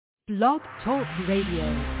Blog Talk Radio.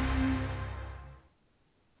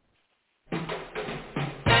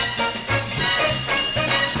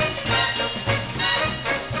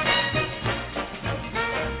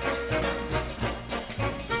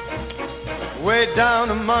 Way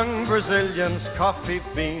down among Brazilians, coffee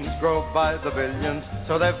beans grow by the billions,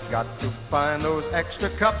 so they've got to find those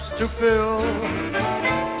extra cups to fill.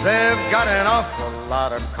 They've got an awful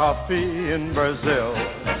lot of coffee in Brazil.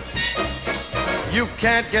 You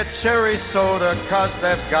can't get cherry soda, 'cause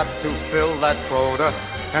they've got to fill that quota,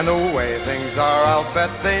 and the way things are, I'll bet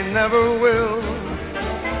they never will.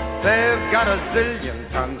 They've got a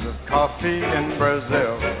zillion tons of coffee in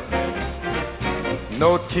Brazil.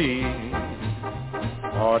 No tea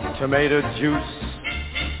or tomato juice,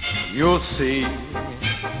 you'll see.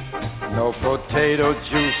 No potato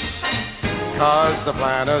juice, 'cause the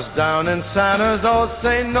planters down in Santa's all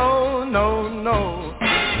say no, no, no.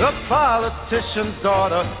 The politician's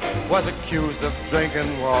daughter was accused of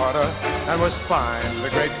drinking water and was fined a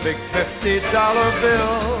great big $50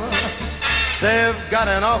 bill. They've got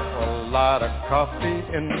an awful lot of coffee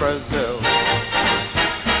in Brazil.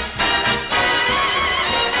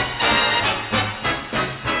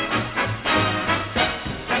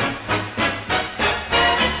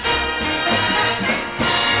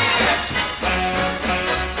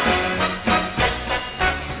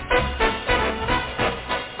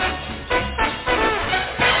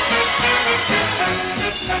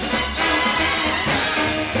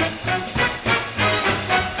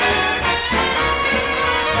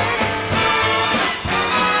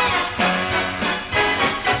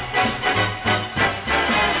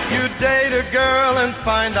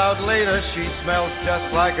 Find out later she smells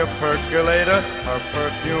just like a percolator. Her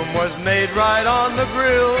perfume was made right on the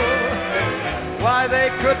grill. Why, they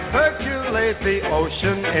could percolate the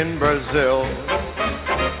ocean in Brazil.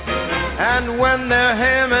 And when their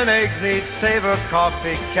ham and eggs need savor,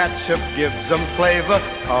 coffee ketchup gives them flavor.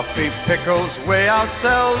 Coffee pickles way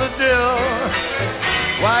outsell the dill.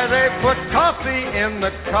 Why, they put coffee in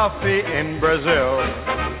the coffee in Brazil.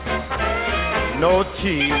 No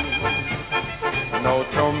tea, no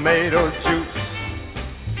tomato juice,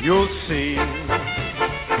 you'll see.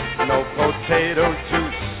 No potato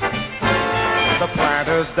juice. The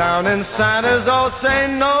planters down in Santa's all say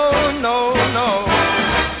no, no, no.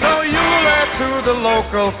 So you'll add to the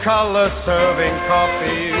local color, serving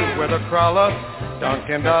coffee with a crawler.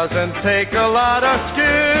 Dunkin' doesn't take a lot of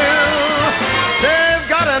skill. They've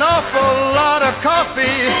got an awful lot of coffee,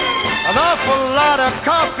 an awful lot of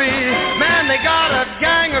coffee. Man, they got a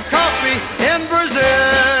gang of coffee in Brazil.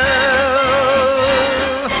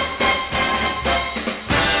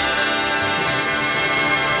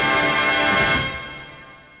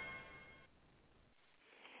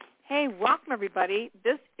 Hey, welcome everybody.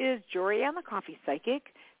 This is Jorianne, the Coffee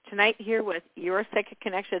Psychic, tonight here with Your Psychic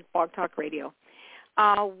Connection, Blog Talk Radio.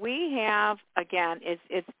 We have, again,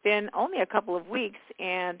 it's been only a couple of weeks,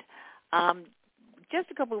 and just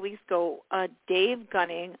a couple of weeks ago, Dave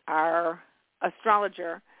Gunning, our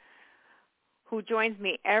astrologer, who joins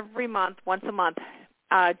me every month, once a month,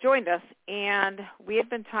 joined us, and we have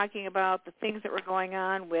been talking about the things that were going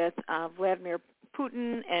on with Vladimir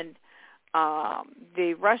Putin and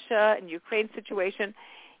the Russia and Ukraine situation,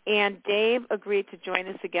 and Dave agreed to join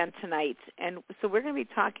us again tonight. And so we're going to be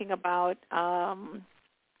talking about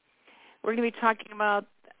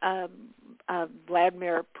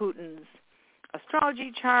Vladimir Putin's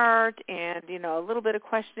astrology chart, and a little bit of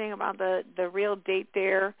questioning about the real date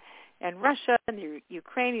there, and Russia and the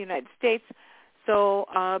Ukraine, the United States. So,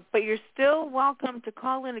 but you're still welcome to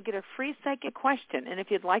call in and get a free psychic question. And if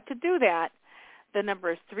you'd like to do that, the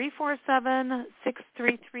number is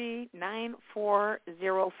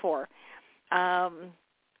 347-633-9404. I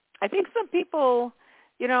think some people,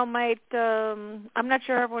 might, I'm not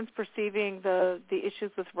sure everyone's perceiving the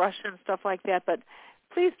issues with Russia and stuff like that, but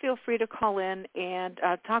please feel free to call in and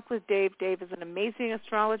talk with Dave. Dave is an amazing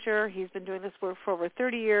astrologer. He's been doing this work for over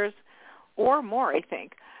 30 years or more, I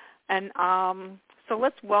think. And so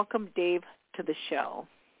let's welcome Dave to the show.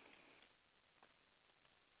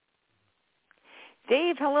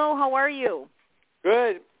 Dave, hello. How are you?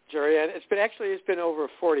 Good, Jorianne. It's been over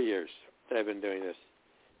 40 years that I've been doing this.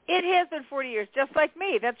 It has been 40 years, just like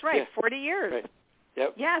me. That's right, yeah. 40 years. Right.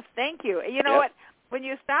 Yep. Yes, thank you. You know what? When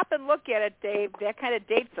you stop and look at it, Dave, that kind of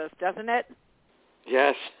dates us, doesn't it?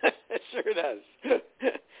 Yes, it sure does.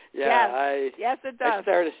 Yes, it does.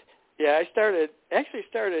 I started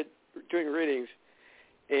doing readings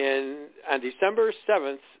on December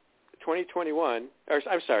 7th, 2021,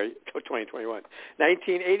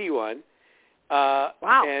 1981.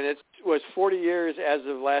 Wow. And it was 40 years as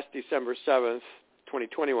of last December 7th,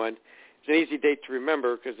 2021. It's an easy date to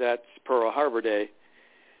remember because that's Pearl Harbor Day.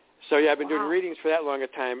 So, yeah, I've been doing readings for that long a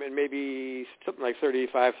time, and maybe something like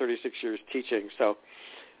 35, 36 years teaching. So,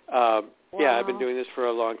 yeah, I've been doing this for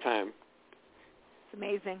a long time. It's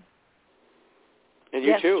amazing. And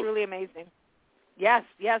you too. It's truly amazing. Yes,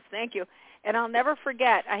 thank you. And I'll never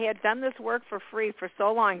forget, I had done this work for free for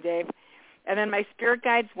so long, Dave. And then my spirit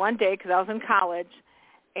guides one day, because I was in college,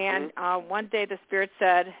 and one day the spirit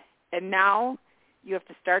said, and now you have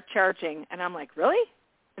to start charging. And I'm like, really?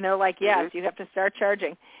 And they're like, yes, you have to start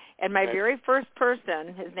charging. And my very first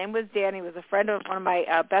person, his name was Dan. He was a friend of one of my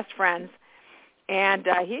best friends, and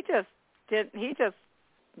he just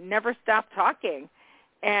never stopped talking.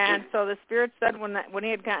 And so the spirit said when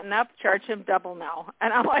he had gotten up, charge him double now.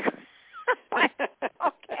 And I'm like,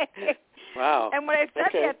 okay. Wow. And when I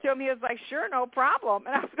said that to him, he was like, sure, no problem.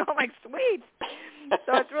 And I was going like, sweet.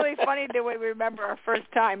 So it's really funny the way we remember our first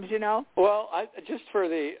times, you know. Well, I think for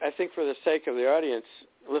the sake of the audience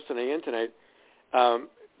listening in tonight,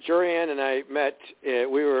 Jorianne and I met.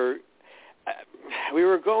 We were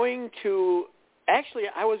going to. Actually,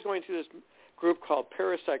 I was going to this group called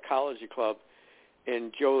Parapsychology Club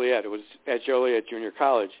in Joliet. It was at Joliet Junior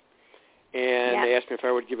College, and they asked me if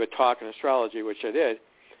I would give a talk on astrology, which I did.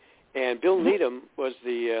 And Bill Needham was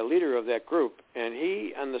the leader of that group, and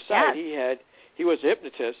he on the side he was a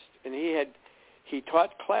hypnotist, and he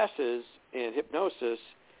taught classes in hypnosis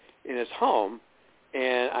in his home.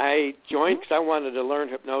 And I joined because I wanted to learn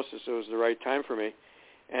hypnosis. It was the right time for me.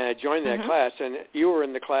 And I joined that class, and you were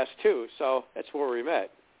in the class too, so that's where we met.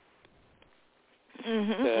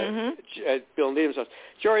 At Bill Needham's house.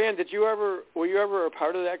 Jorianne, were you ever a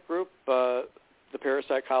part of that group, the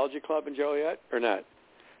Parapsychology Club in Joliet, or not?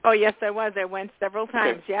 Oh, yes, I was. I went several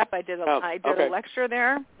times. Okay. Yep, I did a lecture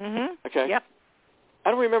there. Okay. Yep. I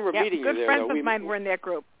don't remember meeting you there. Good friends of mine were in that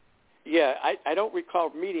group. Yeah, I don't recall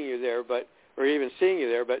meeting you there, or even seeing you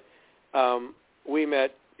there, but we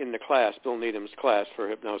met in the class, Bill Needham's class for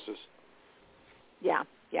hypnosis. Yeah.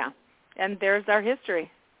 And there's our history.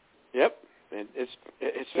 Yep. And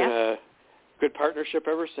it's been a good partnership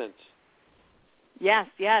ever since. Yes.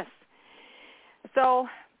 So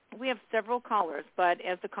we have several callers, but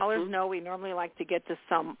as the callers know, we normally like to get to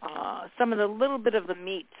some of the little bit of the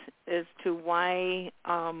meat as to why,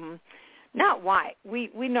 not why, we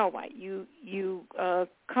know why. You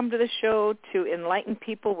come to the show to enlighten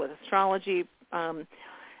people with astrology.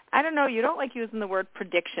 I don't know, you don't like using the word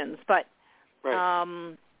predictions, but a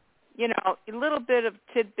little bit of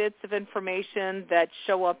tidbits of information that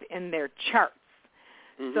show up in their charts.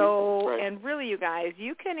 So, and really, you guys,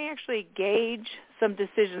 you can actually gauge some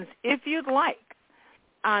decisions, if you'd like,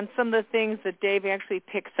 on some of the things that Dave actually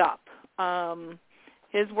picks up.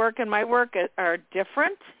 His work and my work are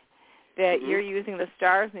different, that you're using the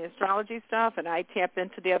stars and the astrology stuff, and I tap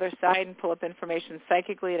into the other side and pull up information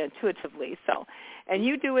psychically and intuitively. So, and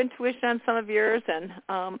you do intuition on some of yours, and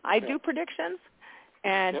I do predictions,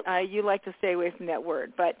 and you like to stay away from that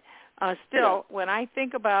word. But still, when I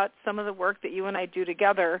think about some of the work that you and I do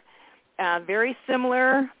together, very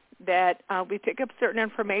similar, that we pick up certain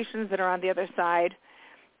information that are on the other side,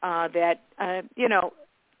 that,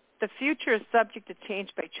 the future is subject to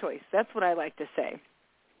change by choice. That's what I like to say.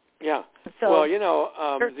 Yeah. So, well, you're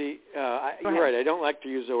right. I don't like to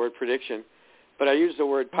use the word prediction, but I use the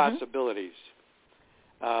word possibilities.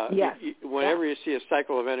 Whenever you see a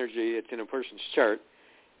cycle of energy, it's in a person's chart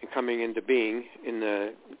and coming into being in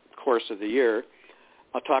the course of the year,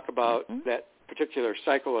 I'll talk about that particular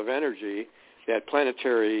cycle of energy, that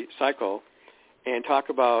planetary cycle, and talk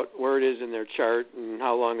about where it is in their chart and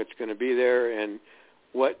how long it's going to be there and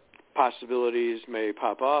what possibilities may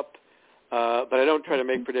pop up. But I don't try to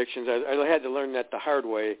make predictions. I had to learn that the hard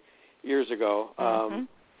way years ago,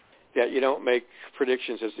 that you don't make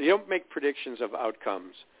predictions. You don't make predictions of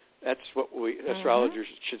outcomes. That's what we astrologers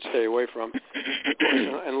should stay away from.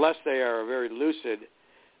 Unless they are a very lucid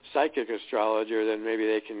psychic astrologer, then maybe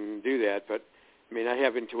they can do that. But, I mean, I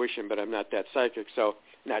have intuition, but I'm not that psychic, so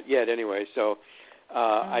not yet anyway. So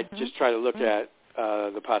I just try to look at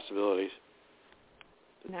the possibilities.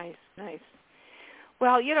 Nice.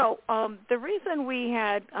 Well, the reason we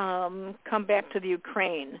had come back to the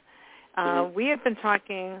Ukraine, we had been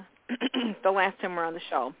talking the last time we were on the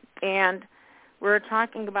show, and we were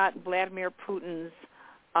talking about Vladimir Putin's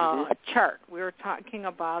chart. We were talking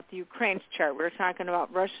about the Ukraine's chart. We were talking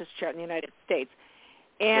about Russia's chart in the United States.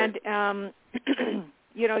 And,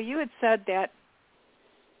 you had said that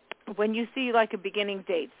when you see like a beginning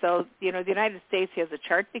date, so, the United States has a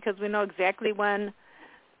chart because we know exactly when,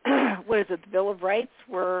 what is it, the Bill of Rights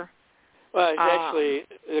were... Well, actually,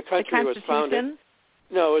 the country was founded...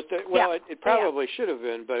 No, it probably should have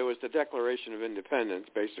been, but it was the Declaration of Independence,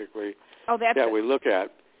 basically, that we look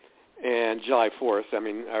at. And July 4th, I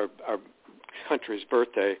mean, our country's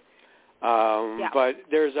birthday. But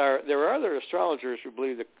there are other astrologers who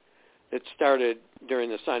believe that it started during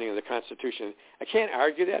the signing of the Constitution. I can't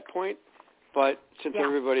argue that point, but since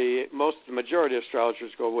the majority of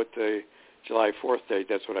astrologers go with the July 4th date,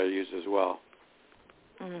 that's what I use as well.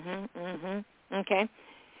 Okay.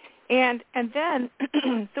 And then,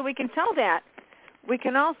 so we can tell that. You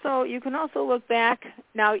can also look back.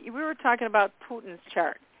 Now, we were talking about Putin's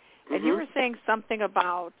chart, and you were saying something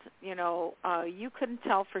about, you couldn't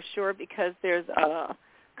tell for sure because there's a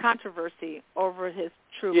controversy over his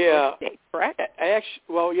true birth date, correct? I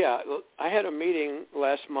had a meeting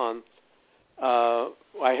last month.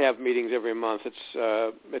 I have meetings every month.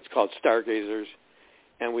 It's called Stargazers,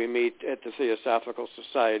 and we meet at the Theosophical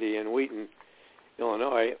Society in Wheaton,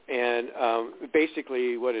 Illinois. And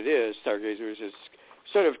basically what it is, Stargazers, is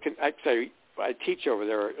sort of, I teach over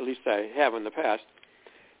there, or at least I have in the past.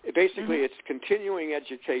 It's continuing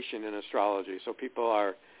education in astrology, so people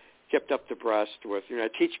are kept up to breast with, I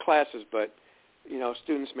teach classes, but,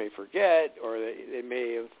 students may forget, or they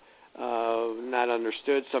may have not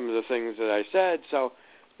understood some of the things that I said. So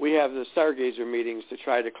we have the Stargazer meetings to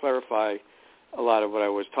try to clarify a lot of what I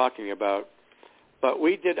was talking about. But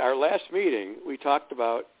we did our last meeting, we talked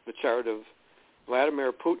about the chart of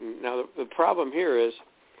Vladimir Putin. Now, the problem here is,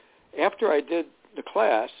 after I did the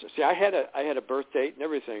class, I had a birth date and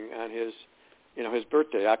everything on his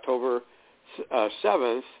birthday, October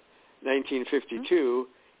 7th, 1952,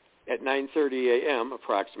 at 9:30 a.m.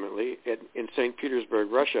 approximately in St.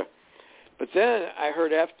 Petersburg, Russia. But then I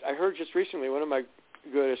heard just recently, one of my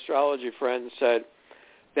good astrology friends said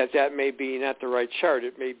that may be not the right chart.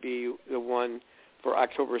 It may be the one for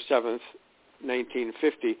October 7th,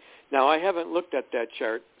 1950. Now, I haven't looked at that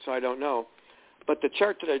chart, so I don't know. But the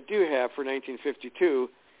chart that I do have for 1952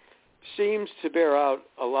 seems to bear out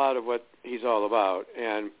a lot of what he's all about.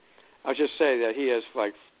 And I'll just say that he has,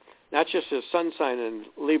 not just his sun sign in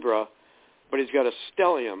Libra, but he's got a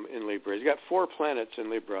stellium in Libra. He's got 4 planets in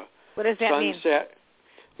Libra. What does that mean?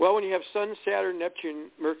 Well, when you have Sun, Saturn, Neptune,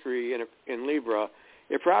 Mercury in Libra,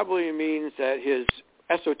 it probably means that his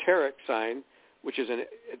esoteric sign, which is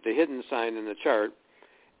the hidden sign in the chart,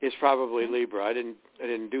 is probably Libra. I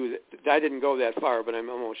didn't go that far, but I'm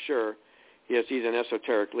almost sure he's an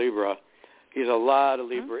esoteric Libra. He's a lot of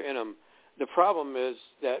Libra in him. The problem is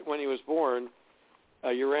that when he was born,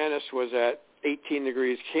 Uranus was at 18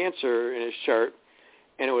 degrees Cancer in his chart,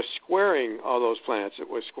 and it was squaring all those planets. It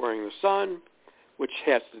was squaring the Sun, which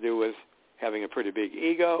has to do with having a pretty big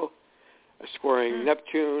ego, squaring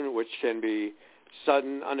Neptune, which can be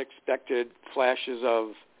sudden, unexpected flashes of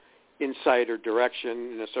insight or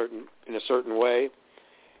direction in a certain way.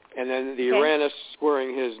 And then the Uranus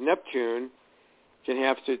squaring his Neptune can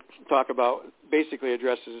have to talk about, basically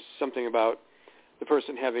addresses something about the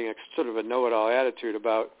person having a sort of a know-it-all attitude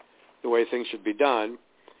about the way things should be done,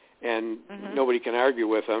 and nobody can argue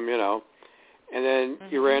with him, And then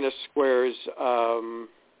Uranus squares,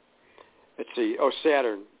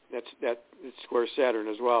 Saturn. It squares Saturn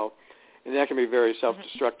as well. And that can be very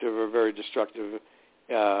self-destructive or very destructive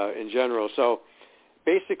in general. So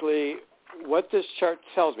basically what this chart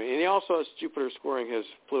tells me, and he also has Jupiter squaring his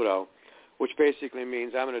Pluto, which basically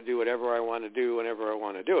means I'm going to do whatever I want to do whenever I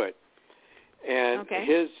want to do it. And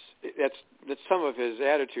that's some of his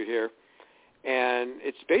attitude here. And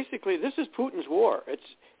it's basically, this is Putin's war.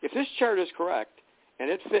 If this chart is correct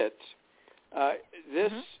and it fits,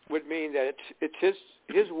 this would mean that it's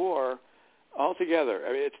his war altogether.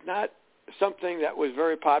 I mean, it's not something that was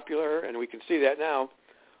very popular, and we can see that now,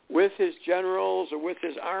 with his generals or with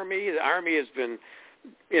his army. The army has been,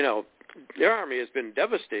 their army has been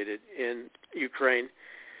devastated in Ukraine.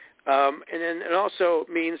 And then it also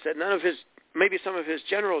means that maybe some of his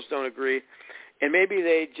generals don't agree, and maybe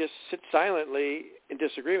they just sit silently in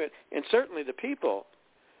disagreement. And certainly the people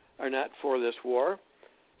are not for this war.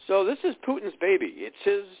 So this is Putin's baby. It's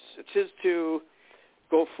his to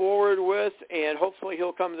go forward with, and hopefully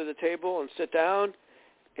he'll come to the table and sit down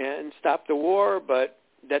and stop the war, but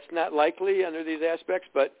that's not likely under these aspects,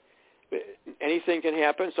 but anything can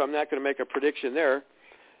happen, so I'm not going to make a prediction there.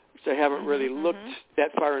 So I haven't really looked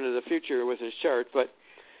that far into the future with his chart, but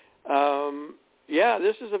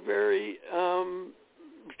this is a very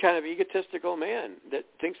kind of egotistical man that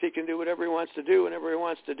thinks he can do whatever he wants to do whenever he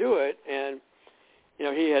wants to do it, and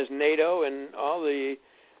he has NATO and all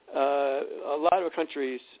a lot of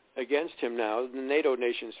countries against him now, the NATO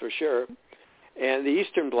nations for sure, and the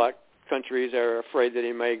Eastern Bloc countries are afraid that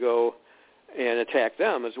he may go and attack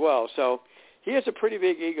them as well. So he has a pretty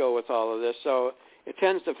big ego with all of this, so it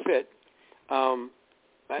tends to fit.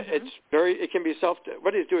 It can be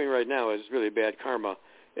what he's doing right now is really bad karma.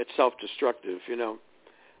 It's self-destructive,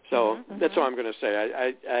 So that's all I'm going to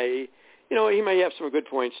say. I he may have some good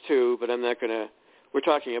points too, but I'm not going to. We're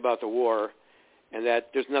talking about the war, and that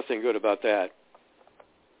there's nothing good about that.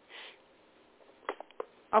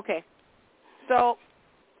 Okay. So,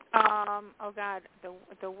 oh God,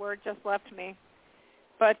 the word just left me.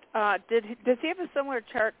 But does he have a similar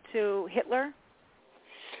chart to Hitler?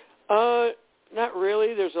 Not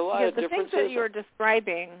really. There's a lot of differences. The things that you were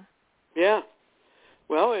describing. Yeah.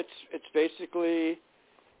 Well, it's basically,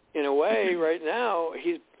 in a way, right now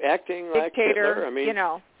he's acting like Hitler. I mean,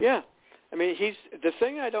 Yeah. I mean, the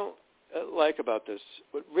thing I don't like about this.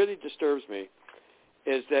 What really disturbs me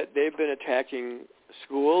is that they've been attacking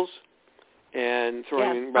schools and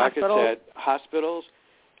throwing rockets at hospitals.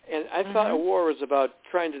 And I thought a war was about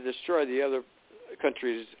trying to destroy the other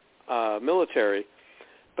country's military,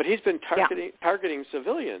 but he's been targeting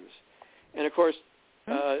civilians. And of course,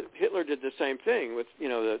 Hitler did the same thing with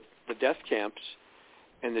the death camps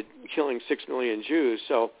and the killing 6 million Jews.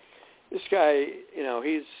 So this guy,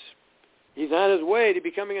 he's on his way to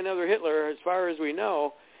becoming another Hitler, as far as we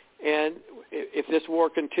know. And if this war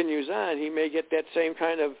continues on, he may get that same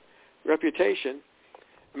kind of reputation.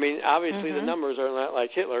 I mean, obviously the numbers are not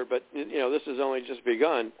like Hitler, but, this has only just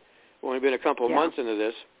begun. We've only been a couple of months into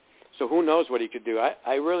this. So who knows what he could do.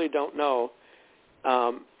 I really don't know.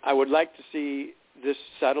 I would like to see this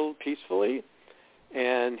settled peacefully,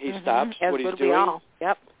 and he stops what he's doing. All.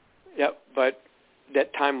 Yep. But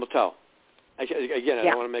that time will tell. I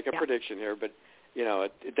don't want to make a prediction here, but,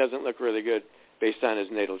 it doesn't look really good based on his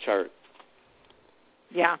natal chart.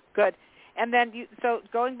 Yeah, good. And then, so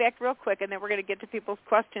going back real quick, and then we're going to get to people's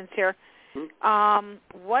questions here.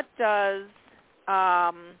 What does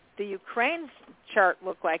the Ukraine chart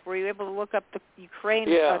look like? Were you able to look up the Ukraine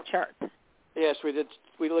chart? Yes, we did.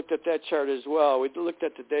 We looked at that chart as well. We looked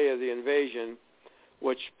at the day of the invasion,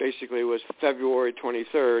 which basically was February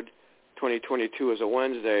 23rd, 2022, was a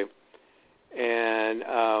Wednesday. And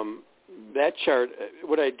that chart,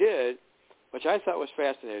 what I did, which I thought was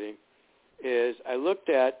fascinating, is I looked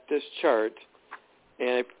at this chart,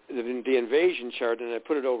 and the invasion chart, and I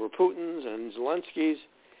put it over Putin's and Zelensky's,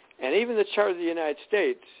 and even the chart of the United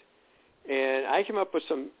States, and I came up with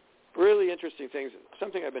some really interesting things,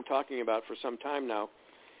 something I've been talking about for some time now,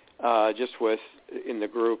 just in the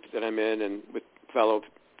group that I'm in and with fellow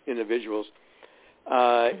individuals.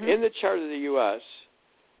 In the chart of the U.S.,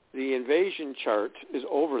 the invasion chart is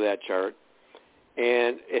over that chart,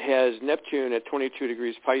 and it has Neptune at 22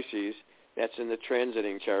 degrees Pisces. That's in the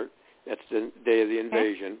transiting chart. That's the day of the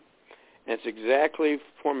invasion. And it's exactly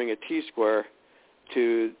forming a T-square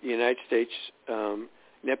to the United States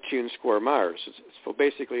Neptune square Mars. So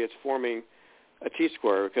basically it's forming a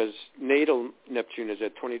T-square because natal Neptune is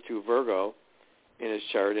at 22 Virgo in his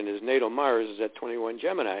chart, and his natal Mars is at 21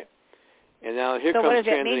 Gemini. And now here comes what does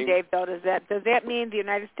that mean, Dave, though? Does that mean the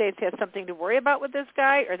United States has something to worry about with this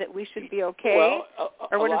guy, or that we should be okay? Well,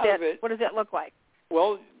 or what does that look like?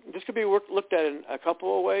 Well, this could be looked at in a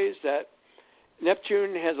couple of ways. That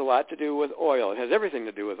Neptune has a lot to do with oil. It has everything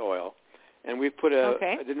to do with oil. And we put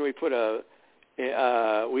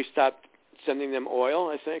we stopped sending them oil,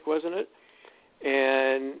 I think, wasn't it?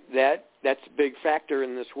 And that's a big factor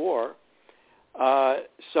in this war.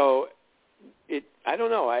 So I don't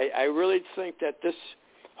know. I really think that this,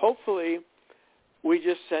 hopefully, we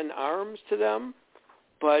just send arms to them,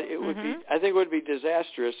 but it would be, I think it would be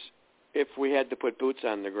disastrous if we had to put boots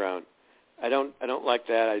on the ground. I don't like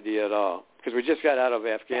that idea at all, because we just got out of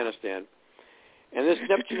Afghanistan. And this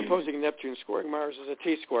Neptune opposing Neptune squaring Mars is a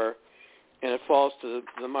T-square, and it falls to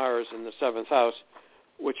the Mars in the 7th house,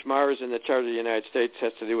 which Mars in the chart of the United States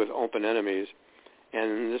has to do with open enemies.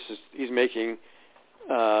 And he's making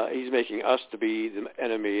us to be the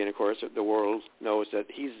enemy, and of course the world knows that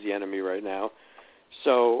he's the enemy right now.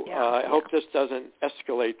 So I hope this doesn't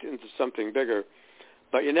escalate into something bigger.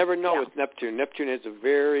 But you never know with Neptune. Neptune is a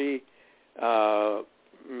very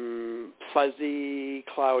fuzzy,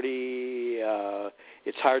 cloudy.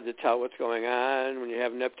 It's hard to tell what's going on when you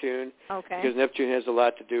have Neptune, because Neptune has a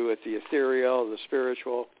lot to do with the ethereal, the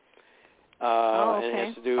spiritual, and it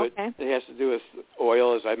has to do with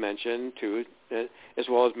oil, as I mentioned, too, as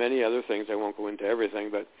well as many other things. I won't go into everything,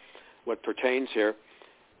 but what pertains here.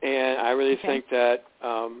 And I really think that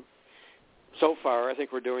so far, I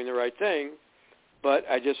think we're doing the right thing, but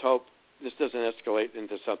I just hope this doesn't escalate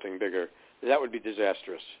into something bigger. That would be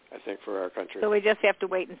disastrous, I think, for our country. So we just have to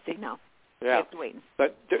wait and see now. Yeah. We have to wait.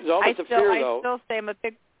 But there's always a fear, though. I still say I'm a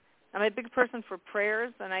big I'm a big person for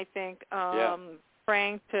prayers, and I think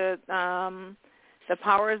praying to the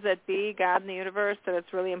powers that be, God in the universe, that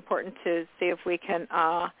it's really important to see if we can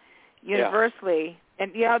universally.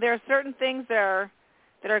 And, there are certain things that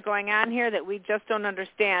are going on here that we just don't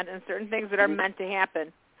understand, and certain things that are meant to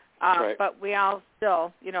happen. Right. But we all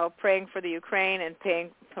still, praying for the Ukraine and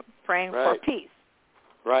praying for peace.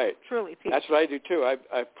 Right. Truly peace. That's what I do, too.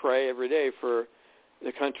 I pray every day for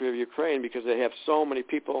the country of Ukraine because they have so many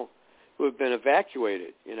people who have been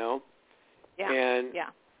evacuated, Yeah. And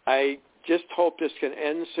I just hope this can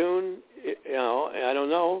end soon, I don't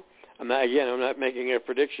know. I'm not making a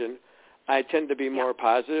prediction. I tend to be more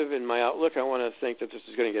positive in my outlook. I want to think that this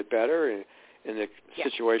is going to get better and the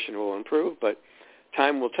situation will improve, but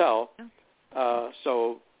time will tell.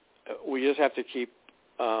 So we just have to keep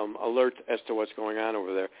alert as to what's going on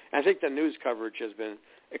over there. And I think the news coverage has been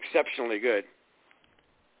exceptionally good.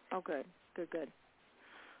 Oh, good.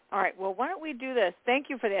 All right. Well, why don't we do this? Thank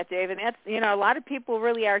you for that, Dave. And that's, a lot of people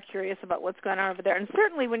really are curious about what's going on over there. And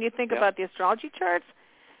certainly when you think about the astrology charts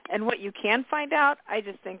and what you can find out, I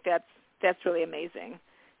just think that's really amazing.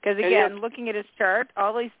 Because, again, looking at his chart,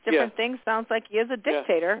 all these different things sounds like he is a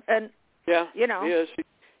dictator. And, he is.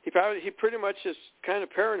 He pretty much is kind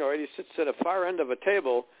of paranoid. He sits at a far end of a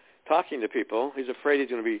table talking to people. He's afraid he's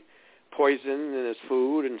going to be poisoned in his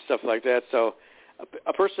food and stuff like that. So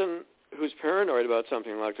a person who's paranoid about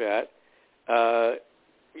something like that,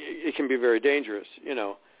 it can be very dangerous,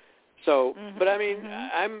 So, but I mean,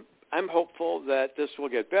 I'm hopeful that this will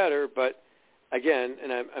get better. But again,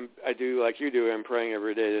 and I do like you do. I'm praying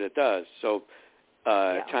every day that it does. So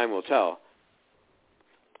time will tell.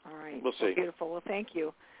 All right. We'll see. Well, beautiful. Well, thank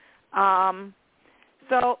you.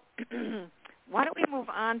 So why don't we move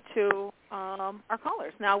on to our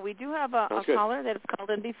callers? Now, we do have a caller that has called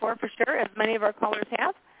in before for sure, as many of our callers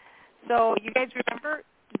have. So you guys remember,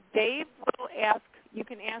 Dave will ask, you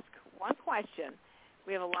can ask one question.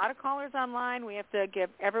 We have a lot of callers online. We have to give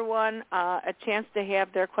everyone a chance to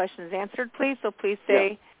have their questions answered, please. So please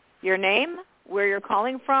say your name, where you're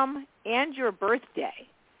calling from, and your birthday.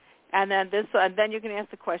 And then you can ask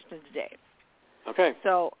the question to Dave. Okay.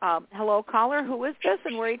 So, hello, caller. Who is this,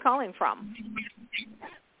 and where are you calling from?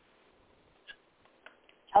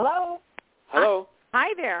 Hello. Hello.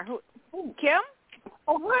 Hi there. Kim?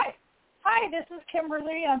 Oh, hi. Hi, this is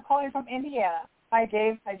Kimberly. I'm calling from Indiana. Hi,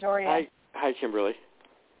 Dave. Hi, Jorianne. Hi, Kimberly.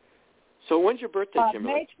 So when's your birthday,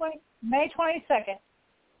 Kimberly? May 22nd.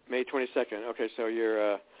 May 22nd. Okay, so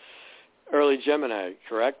you're early Gemini,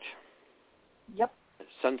 correct? Yep.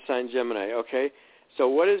 Sun sign Gemini. Okay. So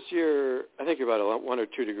what is I think you're about a 1 or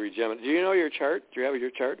 2 degree Gemini. Do you know your chart? Do you have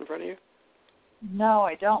your chart in front of you? No,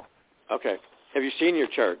 I don't. Okay. Have you seen your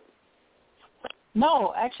chart?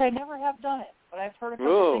 No, actually, I never have done it, but I've heard a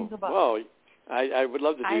couple things about it. Well, I would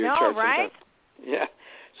love to do your chart right? sometime. Yeah.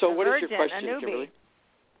 So what is your question, Kimberly?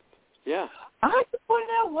 Yeah. I just want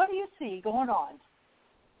to know, what do you see going on?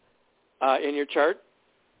 In your chart?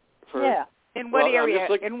 In what area?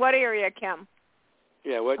 In what area, Kim?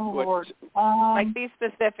 Yeah, what? Lord. Like, be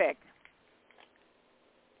specific.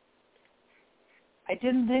 I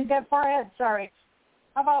didn't think that far ahead. Sorry.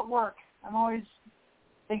 How about work? I'm always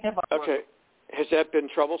thinking about work. Okay. Has that been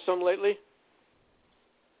troublesome lately?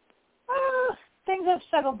 Things have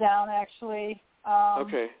settled down, actually.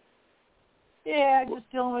 Okay. Yeah, just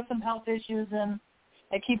dealing with some health issues, and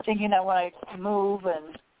I keep thinking that when I move,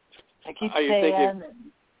 and I keep staying.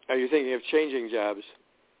 Are you thinking of changing jobs?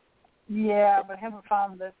 Yeah, but I haven't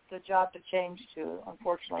found the job to change to,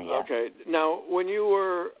 unfortunately, yet. Okay. Now, when you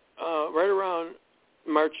were right around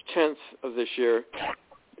March 10th of this year,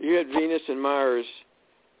 you had Venus and Mars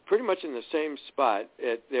pretty much in the same spot.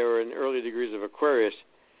 They were in early degrees of Aquarius.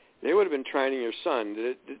 They would have been trining your sun.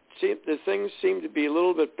 Did things seem to be a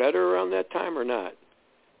little bit better around that time or not?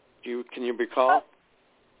 Can you recall?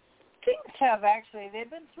 Things have, actually. They've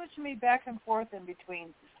been switching me back and forth in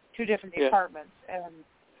between two different departments, and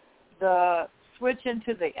the switch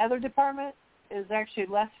into the other department is actually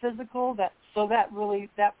less physical. That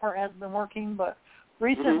part hasn't been working. But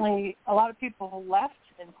recently, a lot of people have left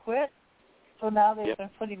and quit, so now they've been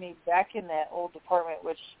putting me back in that old department,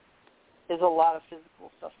 which is a lot of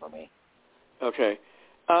physical stuff for me. Okay.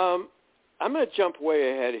 I'm going to jump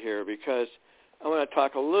way ahead here because I want to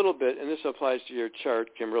talk a little bit, and this applies to your chart,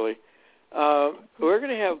 Kimberly. We're going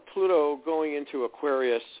to have Pluto going into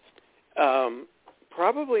Aquarius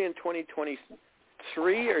probably in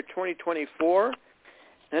 2023 or 2024.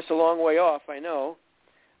 That's a long way off, I know.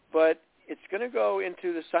 But it's going to go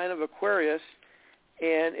into the sign of Aquarius,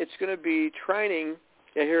 and it's going to be trining,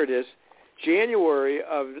 here it is, January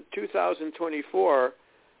of 2024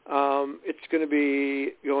 it's going to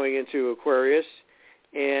be going into Aquarius.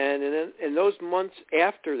 And then in those months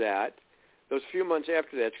after that, those few months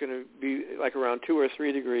after that, it's going to be like around 2 or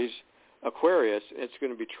 3 degrees Aquarius. And it's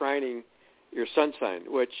going to be trining your sun sign,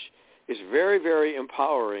 which is very, very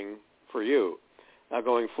empowering for you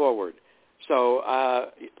going forward. So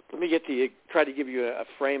let me try to give you a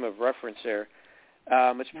frame of reference there.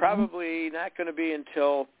 It's probably not going to be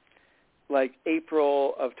until like March,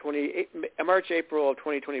 April of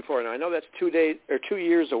 2024. Now I know that's 2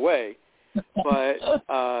 years away, but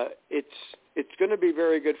it's going to be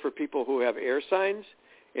very good for people who have air signs,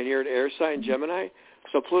 and you're an air sign, Gemini.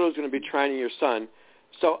 So Pluto's going to be trining your sun.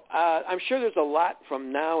 So I'm sure there's a lot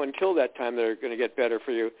from now until that time that are going to get better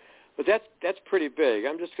for you. But that's pretty big.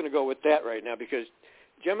 I'm just going to go with that right now because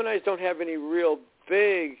Geminis don't have any real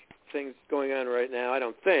big things going on right now, I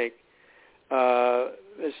don't think.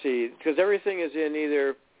 Let's see, because everything is in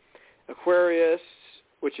either Aquarius,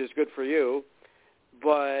 which is good for you,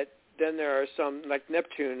 but then there are some, like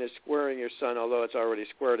Neptune is squaring your sun, although it's already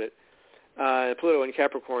squared it. Pluto in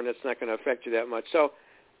Capricorn, that's not going to affect you that much. So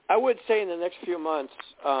I would say in the next few months,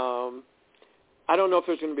 I don't know if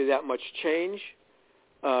there's going to be that much change.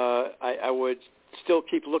 I would still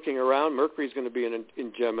keep looking around. Mercury's going to be in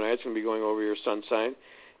Gemini. It's going to be going over your sun sign,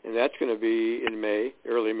 and that's going to be in May,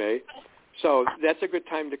 early May. So that's a good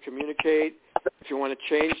time to communicate. If you want to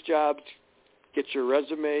change jobs, get your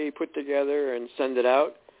resume put together and send it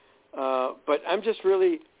out. But I'm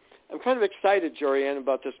kind of excited, Jorianne,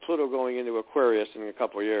 about this Pluto going into Aquarius in a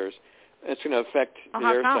couple of years. It's going to affect the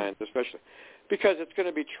air signs especially because it's going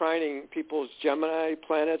to be trining people's Gemini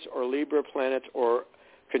planets or Libra planets or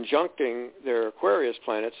conjuncting their Aquarius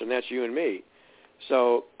planets, and that's you and me.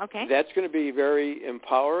 So that's going to be very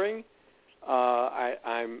empowering.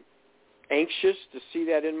 I'm anxious to see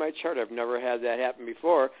that in my chart. I've never had that happen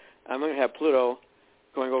before. I'm going to have Pluto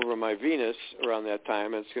going over my Venus around that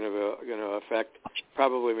time. It's going to affect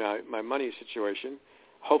probably my money situation,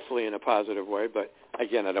 hopefully in a positive way. But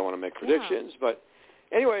again, I don't want to make predictions. But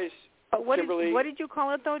anyways, Kimberly, what did you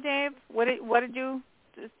call it though, Dave? What did you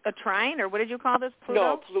a trine or what did you call this? Pluto?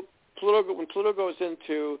 No, Pluto. When Pluto goes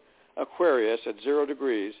into Aquarius at 0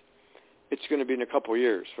 degrees, it's going to be in a couple of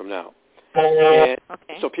years from now. And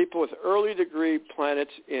so people with early degree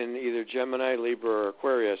planets in either Gemini, Libra, or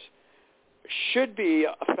Aquarius will be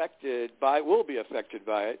affected by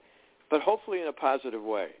it, but hopefully in a positive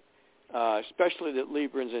way, especially the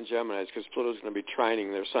Librans and Geminis because Pluto's going to be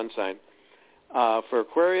trining their sun sign. For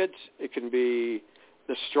Aquarians, it can be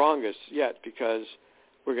the strongest yet because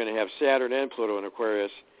we're going to have Saturn and Pluto in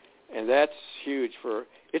Aquarius, and that's huge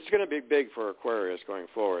it's going to be big for Aquarius going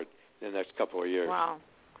forward in the next couple of years. Wow.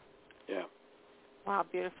 Yeah. Wow,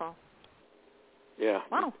 beautiful. Yeah.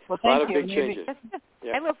 Wow. Well, a lot of big changes.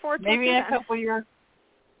 Yeah. I look forward to maybe it. In a couple of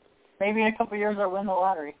years I'll win the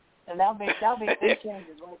lottery. And that'll be big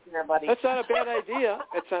changes right there, buddy. That's not a bad idea.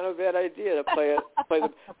 It's not a bad idea to play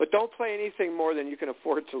but don't play anything more than you can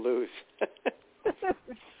afford to lose.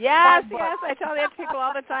 Yes, I tell that to people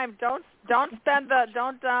all the time. Don't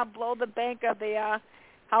blow the bank of the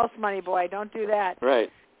house money, boy. Don't do that.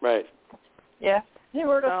 Right. Yeah,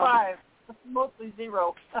 0 to 5. Mostly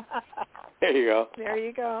 0. There you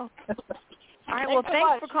go. All right. Well,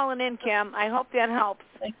 thanks for calling in, Kim. I hope that helps.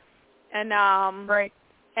 Thanks. And great.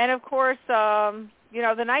 And of course, the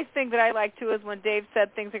nice thing that I like too is when Dave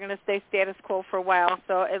said things are going to stay status quo for a while.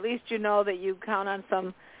 So at least you know that you count on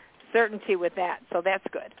some certainty with that. So that's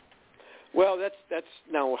good. Well, that's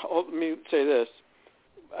now. Let me say this,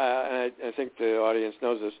 and I think the audience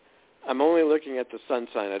knows this. I'm only looking at the sun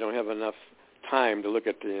sign. I don't have enough time to look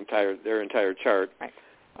at their entire chart. Right.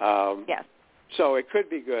 Yes. So it could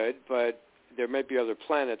be good, but there might be other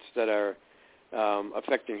planets that are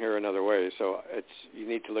affecting her in other ways. So you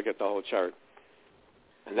need to look at the whole chart.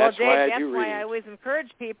 And that's Dave, why I do that's readings. why I always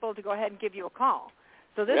encourage people to go ahead and give you a call.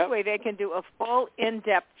 So this way they can do a full,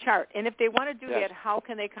 in-depth chart. And if they want to do that, how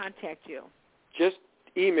can they contact you? Just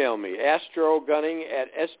email me,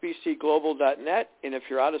 astrogunning@sbcglobal.net. And if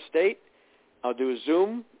you're out of state, I'll do a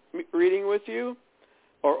Zoom reading with you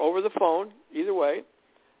or over the phone, either way.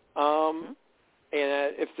 And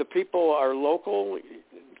if the people are local,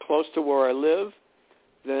 close to where I live,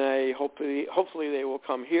 then hopefully they will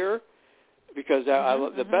come here because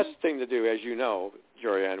the best thing to do, as you know,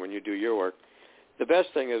 Jorianne, when you do your work, the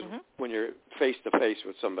best thing is when you're face-to-face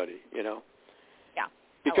with somebody, Yeah.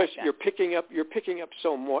 Because you're picking up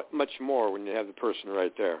so much more when you have the person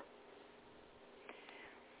right there.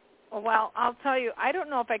 Well, I'll tell you, I don't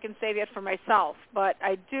know if I can say that for myself, but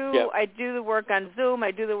I do. I do the work on Zoom.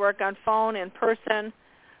 I do the work on phone, in person.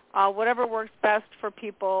 whatever works best for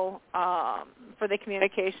people for the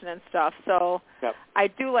communication and stuff. So I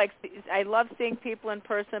love seeing people in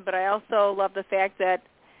person, but I also love the fact that,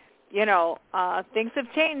 things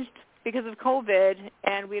have changed because of COVID,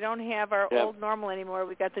 and we don't have our old normal anymore.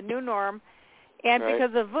 We got the new norm. And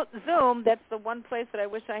because of Zoom, that's the one place that I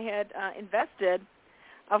wish I had invested.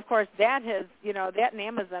 Of course, that has, that and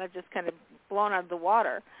Amazon have just kind of blown out of the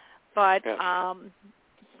water. But,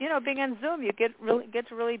 being on Zoom, you get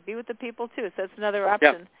to really be with the people, too. So that's another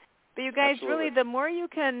option. Yep. But you guys, Absolutely. really, the more you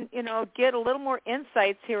can, get a little more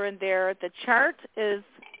insights here and there, the chart is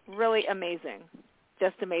really amazing.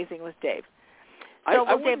 Just amazing with Dave. So,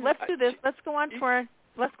 Dave, let's do this. Let's go on to our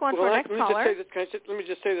next caller. Let me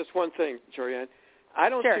just say this one thing, Jorianne. I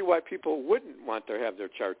don't see why people wouldn't want to have their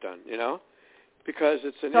chart done, because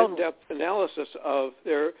it's an in-depth analysis of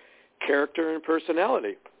their character and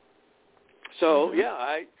personality. So,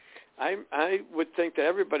 I would think that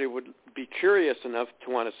everybody would be curious enough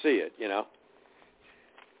to want to see it,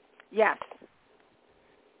 Yes.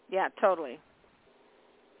 Yeah, totally.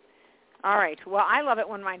 All right. Well, I love it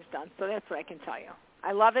when mine's done, so that's what I can tell you.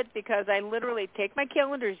 I love it because I literally take my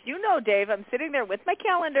calendars. Dave, I'm sitting there with my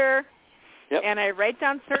calendar, and I write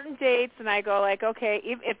down certain dates, and I go okay,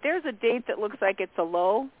 if there's a date that looks like it's a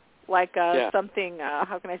low, like something,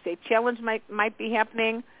 how can I say, challenge might be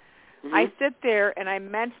happening, I sit there and I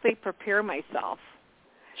mentally prepare myself.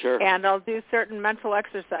 Sure. And I'll do certain mental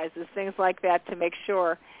exercises, things like that, to make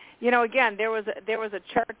sure. Again, there was a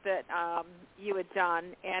chart that you had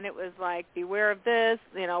done, and it was like, beware of this,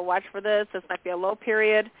 watch for this. This might be a low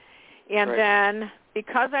period. And then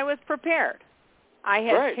because I was prepared, I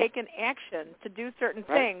had taken action to do certain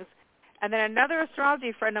things. And then another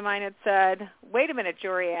astrology friend of mine had said, wait a minute,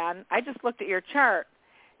 Jorianne, I just looked at your chart.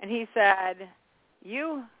 And he said,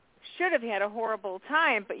 you should have had a horrible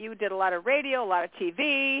time, but you did a lot of radio, a lot of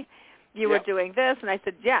TV. You were doing this. And I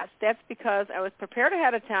said, yes, that's because I was prepared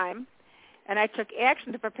ahead of time, and I took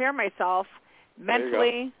action to prepare myself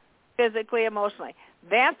mentally, physically, emotionally.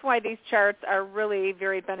 That's why these charts are really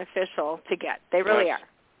very beneficial to get. They really are.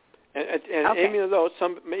 And even though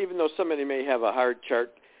somebody may have a hard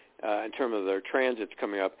chart in terms of their transits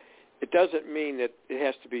coming up, it doesn't mean that it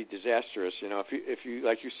has to be disastrous. If you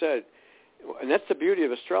like you said, and that's the beauty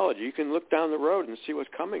of astrology. You can look down the road and see what's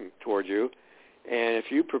coming towards you. And if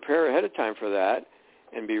you prepare ahead of time for that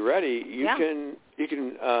and be ready, you can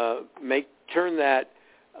turn that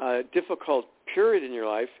difficult period in your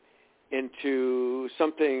life into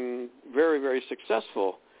something very, very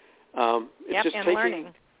successful. It's just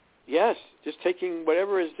learning. Yes, just taking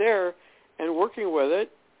whatever is there and working with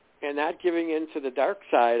it, and not giving in to the dark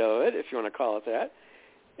side of it, if you want to call it that.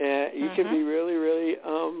 You can be really, really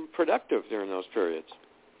productive during those periods.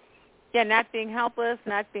 Yeah, not being helpless,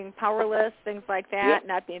 not being powerless, things like that,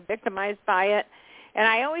 not being victimized by it. And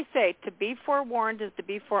I always say, to be forewarned is to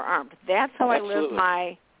be forearmed. That's how I live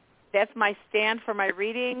that's my stand for my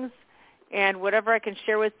readings, and whatever I can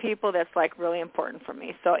share with people, that's really important for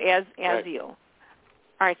me. So as you.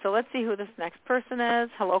 All right, so let's see who this next person is.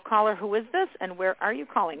 Hello, caller. Who is this, and where are you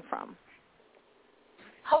calling from?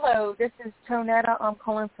 Hello, this is Tonetta. I'm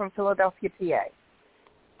calling from Philadelphia,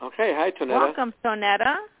 PA. Okay, hi, Tonetta. Welcome,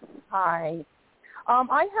 Tonetta. Hi.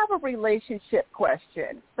 I have a relationship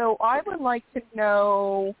question. So I would like to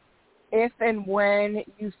know if and when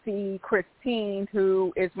you see Christine,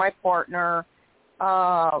 who is my partner,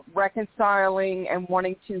 reconciling and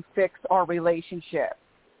wanting to fix our relationship.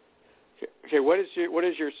 Okay, what is your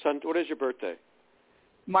birthday?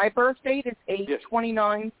 My birth date is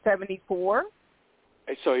 8/29/74.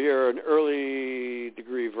 So you're an early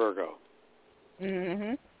degree Virgo.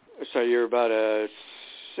 Mm-hmm. So you're about a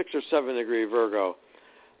 6 or 7 degree Virgo.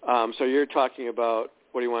 So you're talking about,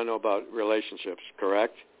 what do you want to know about relationships,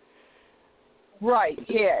 correct? Right,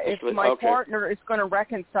 yeah. If my partner is going to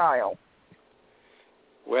reconcile.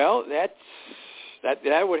 Well, that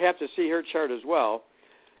would have to see her chart as well.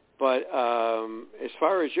 But as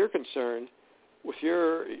far as you're concerned, with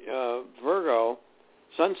your Virgo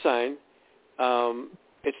sun sign,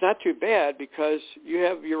 it's not too bad because you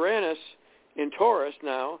have Uranus in Taurus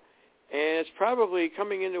now, and it's probably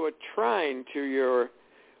coming into a trine to your,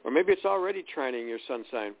 or maybe it's already trining your sun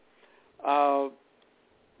sign.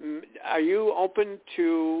 Are you open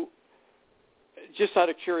to, just out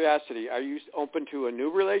of curiosity, are you open to a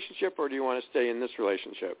new relationship, or do you want to stay in this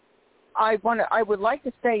relationship? I would like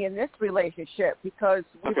to stay in this relationship because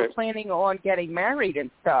we were planning on getting married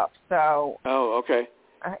and stuff. So. Oh, okay.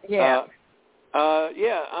 Yeah.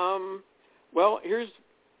 Well,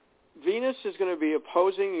 Venus is going to be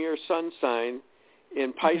opposing your sun sign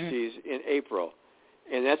in Pisces in April.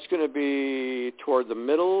 and that's going to be toward the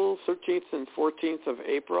middle, 13th and 14th of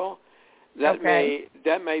April. That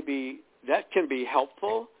can be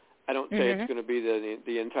helpful. I don't say it's going to be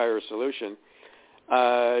the entire solution.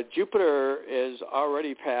 Jupiter is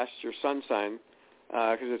already past your sun sign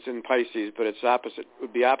because it's in Pisces, but it's opposite. It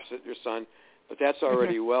would be opposite your sun, but that's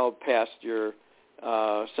already well past your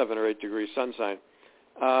 7 or 8 degree sun sign.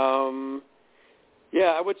 I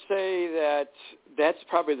would say that's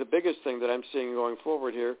probably the biggest thing that I'm seeing going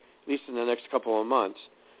forward here, at least in the next couple of months.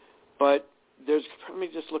 But let me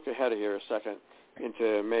just look ahead of here a second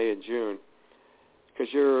into May and June,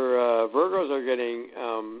 because your Virgos are getting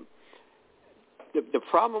the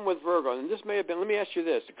problem with Virgo, and this may have been, let me ask you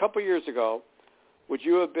this, a couple years ago, would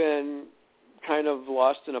you have been kind of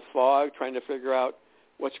lost in a fog trying to figure out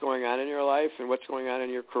what's going on in your life and what's going on in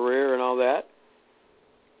your career and all that?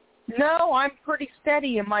 No, I'm pretty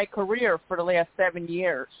steady in my career for the last 7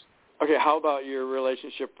 years. Okay, how about your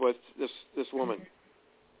relationship with this woman?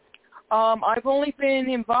 I've only been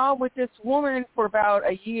involved with this woman for about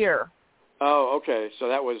a year. Oh, okay. So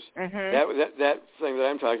that was that thing that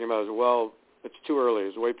I'm talking about is, it's too early.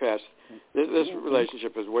 It's way past. This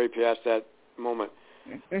relationship is way past that moment.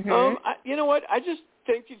 You know what? I just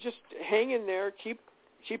think you just hang in there, keep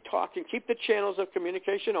talking, keep the channels of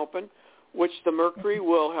communication open, which the Mercury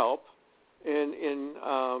will help in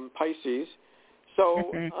Pisces.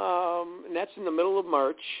 So and that's in the middle of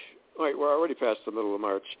March. Wait, we're already past the middle of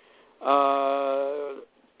March.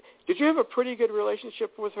 Did you have a pretty good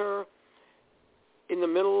relationship with her in the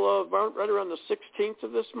middle of right around the 16th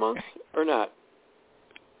of this month, or not?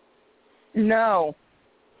 No.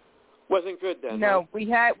 Wasn't good then. No, huh?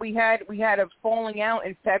 we had a falling out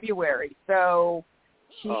in February, so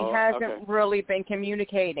she hasn't really been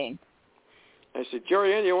communicating. I see.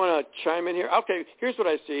 Jorianne, you want to chime in here? Okay, here's what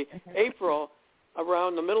I see. April,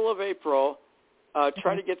 around the middle of April,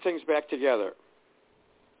 try to get things back together,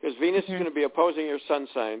 because Venus is going to be opposing your sun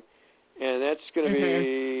sign, and that's going to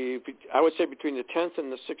be, I would say, between the 10th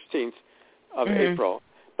and the 16th of April.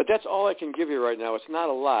 But that's all I can give you right now. It's not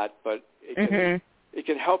a lot, but it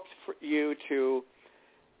can help for you to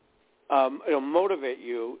motivate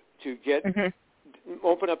you to get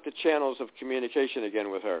open up the channels of communication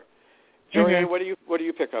again with her. Jorianne, what do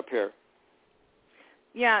you pick up here?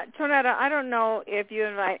 Yeah, Tonetta, I don't know if you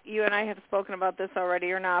and I have spoken about this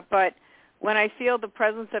already or not, but when I feel the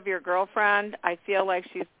presence of your girlfriend, I feel like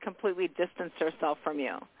she's completely distanced herself from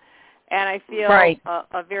you. And I feel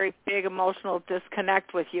a very big emotional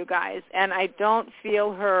disconnect with you guys. And I don't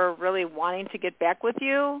feel her really wanting to get back with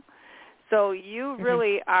you. So you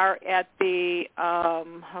really are at the,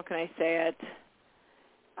 how can I say it?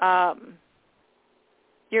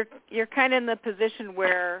 You're kind of in the position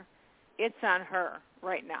where it's on her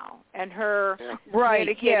right now, and her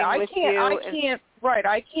communicating with you.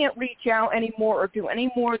 I can't reach out anymore or do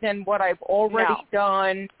any more than what I've already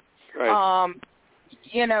done. Right.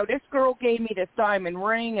 This girl gave me this diamond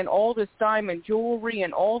ring and all this diamond jewelry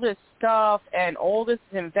and all this stuff, and all this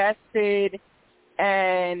is invested,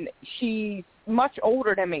 and she's much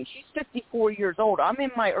older than me. She's 54 years old. I'm in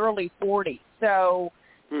my early 40s, so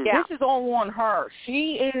this is all on her.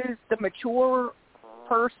 She is the mature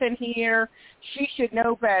person here. She should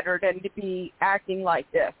know better than to be acting like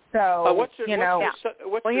this. So,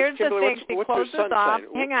 here's the thing. She closes off.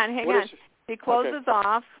 Hang on. She closes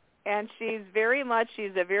off, and she's a very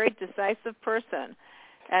decisive person.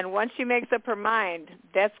 And once she makes up her mind,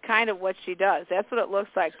 that's kind of what she does. That's what it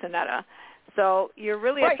looks like, Tonetta. So you're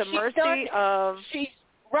really at the mercy of she's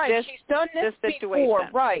done this situation. Before.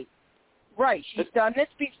 Right. She's done this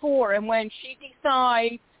before, and when she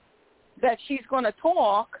decides that she's going to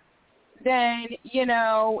talk, then,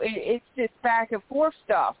 it's this back and forth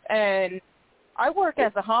stuff. And I work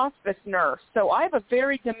as a hospice nurse, so I have a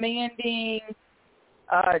very demanding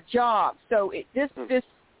job. So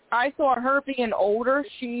I thought her being older,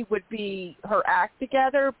 she would be her act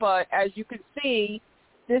together, but as you can see,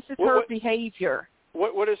 this is her behavior.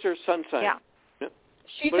 What is her sun sign? Yeah.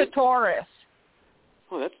 She's a Taurus.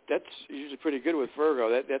 Oh, that's usually pretty good with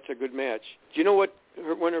Virgo. That's a good match. Do you know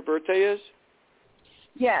when her birthday is?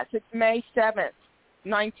 Yes, it's May 7th,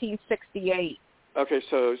 1968. Okay,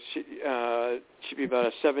 so she'd be about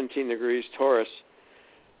a 17 degrees Taurus.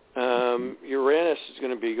 Uranus is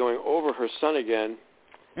going to be going over her sun again.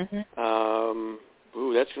 That's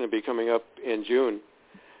going to be coming up in June.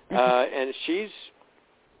 And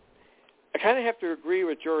I kind of have to agree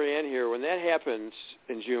with Jorianne here. When that happens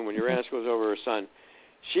in June, when Uranus goes over her sun,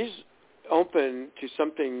 she's open to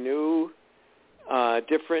something new,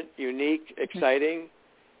 different, unique, exciting,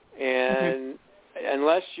 and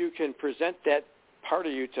unless you can present that part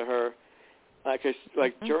of you to her like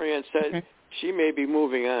Jorianne said, she may be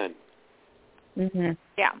moving on. Mhm.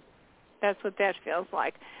 Yeah, that's what that feels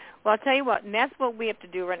like. Well, I'll tell you what, and that's what we have to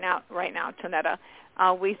do right now, Tonetta.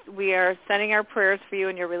 We are sending our prayers for you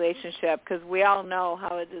and your relationship because we all know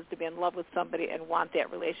how it is to be in love with somebody and want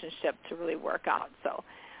that relationship to really work out. So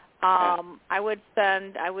I would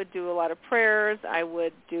do a lot of prayers. I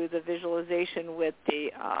would do the visualization with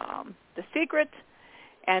the secret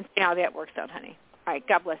and see how that works out, honey. All right,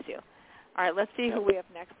 God bless you. All right, let's see who we have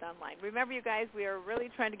next online. Remember, you guys, we are really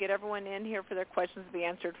trying to get everyone in here for their questions to be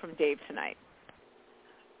answered from Dave tonight.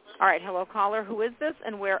 All right, hello, caller. Who is this,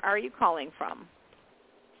 and where are you calling from?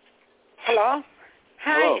 Hello.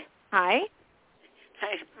 Hi. Hello. Hi.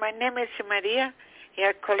 Hi. My name is Maria.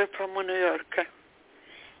 I call from New York.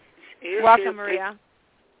 Welcome, Maria.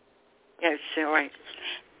 Yes, right.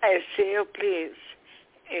 I say, please,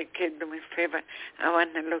 can do me a favor. I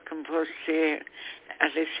want to look for see I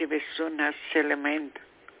receive as soon as element.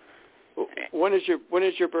 When is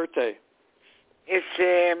your birthday? It's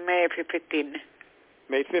May 15.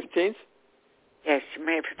 May 15th? Yes,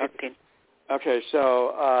 May 15. Okay,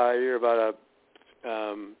 so you're about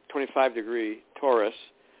a 25-degree Taurus.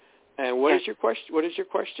 And what is your question? What is your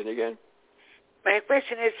question again? My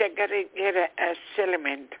question is, I got to get a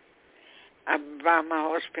settlement. My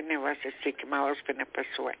husband was sick. My husband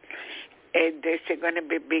passed away. And they say going to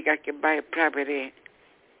be big. I can buy a property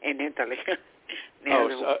in Italy. Oh,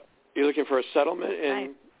 so you're looking for a settlement in? Nice.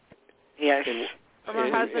 Yes. From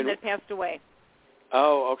her husband that passed away.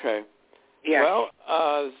 Oh, okay. Yes. Well,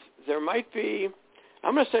 there might be,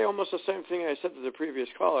 I'm going to say almost the same thing I said to the previous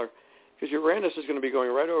caller, because Uranus is going to be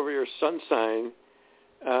going right over your sun sign.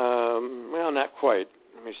 Well, not quite.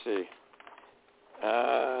 Let me see.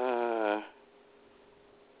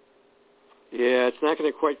 Yeah, it's not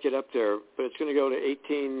going to quite get up there, but it's going to go to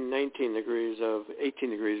 18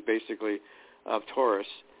 degrees basically of Taurus.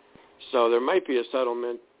 So there might be a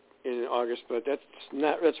settlement in August, but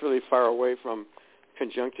that's really far away from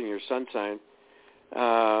conjuncting your sun sign.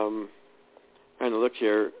 Trying to look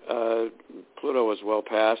here. Pluto is well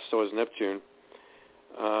past, so is Neptune.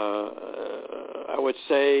 I would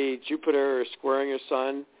say Jupiter is squaring your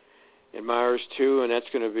sun, and Mars too, and that's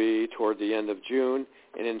going to be toward the end of June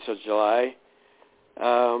and into July.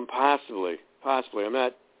 Possibly.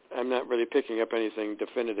 I'm not really picking up anything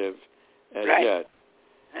definitive as yet.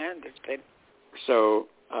 I understand. So,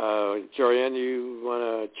 Jorianne, you want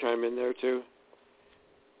to chime in there too?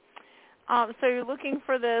 So you're looking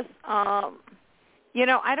for this. I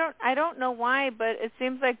don't know why, but it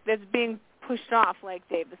seems like it's being pushed off, like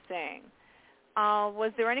Dave was saying.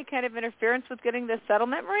 Was there any kind of interference with getting this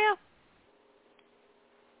settlement, Maria?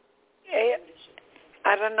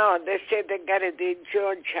 I don't know. They said they got the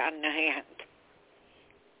George on hand.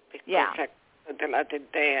 Because the other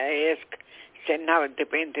day I asked, said now it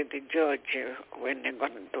depends on the judge when they're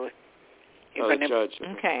going to do it. The judge.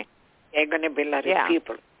 Okay. They're going to be a lot of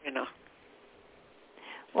people,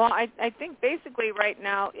 Well, I think basically right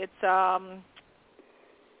now it's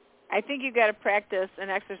I think you got to practice and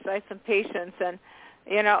exercise some patience. And,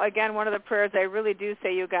 again, one of the prayers I really do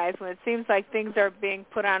say, you guys, when it seems like things are being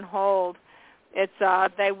put on hold, it's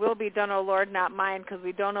thy will be done, O Lord, not mine, because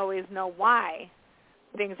we don't always know why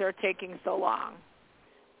things are taking so long.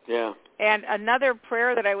 Yeah. And another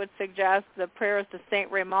prayer that I would suggest, the prayer is to Saint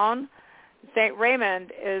Raymond. Saint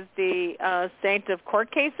Raymond is the saint of court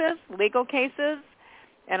cases, legal cases.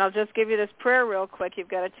 And I'll just give you this prayer real quick. You've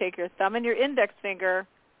got to take your thumb and your index finger,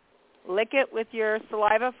 lick it with your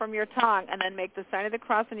saliva from your tongue, and then make the sign of the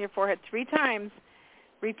cross on your forehead 3 times,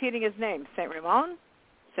 repeating his name, Saint Raymond,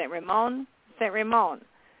 Saint Raymond, Saint Raymond.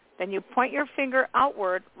 Then you point your finger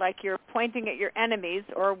outward like you're pointing at your enemies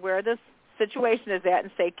or where this situation is at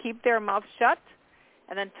and say, keep their mouths shut,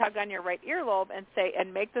 and then tug on your right earlobe and say,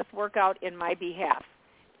 and make this work out in my behalf.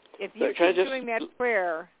 If you keep doing that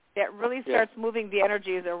prayer, that really starts moving the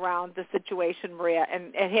energies around the situation, Maria,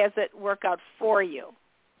 and it has it work out for you.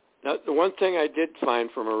 Now, the one thing I did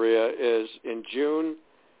find for Maria is in June,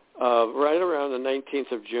 right around the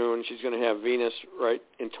 19th of June, she's going to have Venus right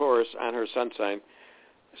in Taurus on her sun sign.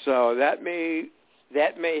 So that may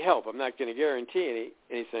help. I'm not going to guarantee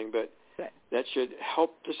anything, but that should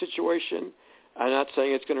help the situation. I'm not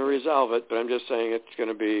saying it's going to resolve it, but I'm just saying it's going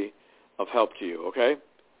to be of help to you, okay?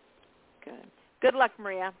 Good. Good luck,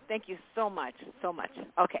 Maria. Thank you so much, so much.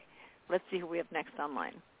 Okay, let's see who we have next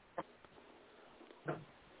online.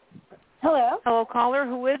 Hello. Hello, caller.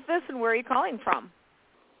 Who is this, and where are you calling from?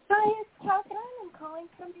 Hi, it's Catherine. I'm calling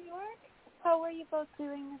from New York. How are you both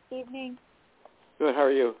doing this evening? Good. How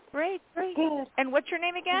are you? Great. Good. And what's your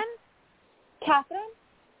name again? Catherine.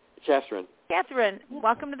 Catherine. Catherine,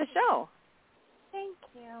 welcome to the show.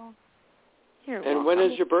 you. You're and welcome. when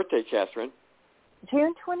is your birthday, Catherine?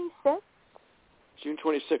 June 26th. June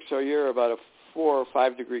 26th. So you're about a 4 or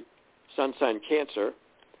 5 degree sun sign Cancer.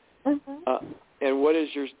 Mm-hmm. And what is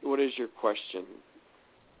your question?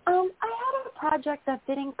 I had a project that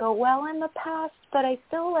didn't go well in the past, but I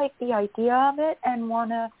still like the idea of it and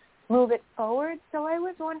want to move it forward. So I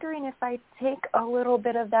was wondering if I take a little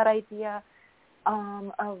bit of that idea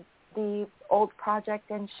of the old project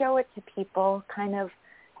and show it to people, kind of,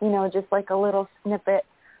 just like a little snippet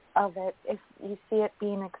of it, if you see it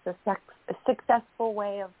being a successful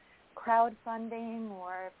way of crowdfunding,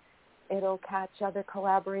 or it'll catch other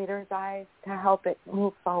collaborators' eyes to help it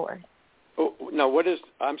move forward. Oh, now,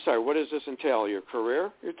 I'm sorry, what does this entail? Your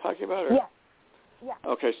career you're talking about? Or? Yes. Yeah.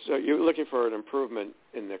 Okay, so you're looking for an improvement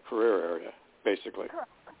in the career area, basically. Correct.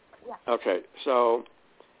 Yeah. Okay, so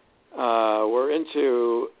we're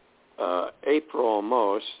into April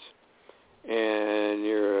almost, and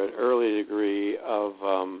you're an early degree of,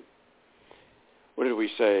 what did we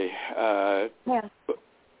say? Yeah.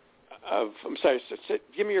 I'm sorry,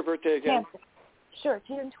 give me your birthday again. Cancer. Sure,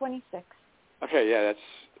 June 26th. Okay, yeah, that's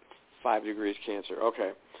 5 degrees Cancer.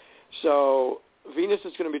 Okay. So Venus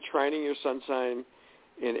is going to be trining your sun sign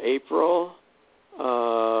in April,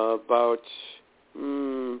 about,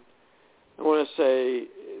 I want to say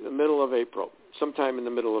the middle of April, sometime in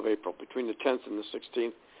the middle of April, between the 10th and the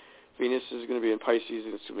 16th. Venus is going to be in Pisces,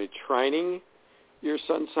 and it's going to be trining your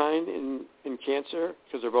sun sign in Cancer,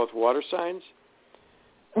 because they're both water signs.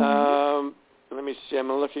 Mm-hmm. Let me see.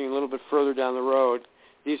 I'm looking a little bit further down the road.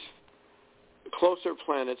 These closer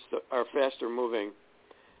planets are faster moving.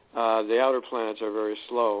 The outer planets are very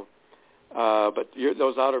slow. But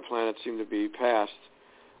those outer planets seem to be past.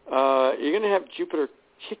 You're going to have Jupiter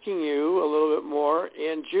kicking you a little bit more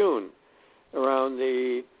in June. Around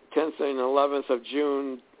the 10th and 11th of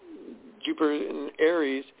June, Jupiter in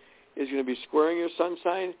Aries is going to be squaring your sun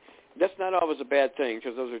sign. That's not always a bad thing,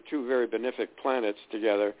 because those are two very benefic planets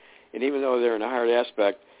together. And even though they're in a hard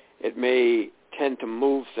aspect, it may tend to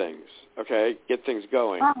move things, okay, get things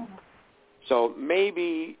going. Oh. So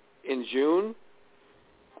maybe in June,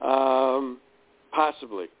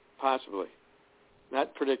 possibly.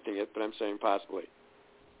 Not predicting it, but I'm saying possibly.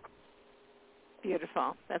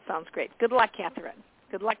 Beautiful. That sounds great. Good luck, Catherine.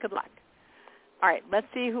 Good luck. All right, let's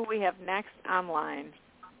see who we have next online.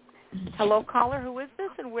 Hello, caller. Who is this,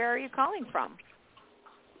 and where are you calling from?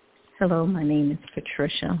 Hello, my name is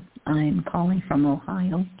Patricia. I'm calling from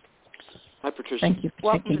Ohio. Hi, Patricia. Thank you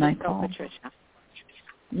for taking my call. Patricia.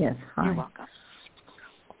 Yes, hi. You're welcome.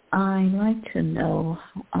 I'd like to know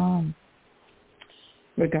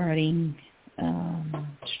regarding,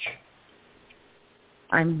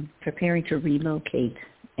 I'm preparing to relocate,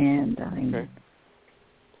 and I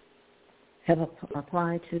have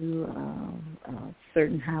applied to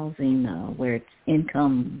certain housing where it's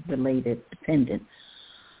income-related dependent.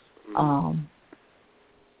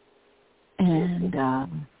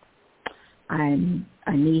 And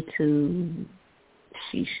I need to,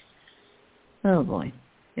 oh boy,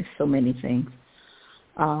 there's so many things.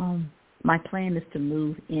 My plan is to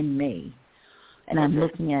move in May, and I'm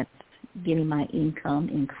looking at getting my income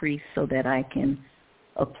increased so that I can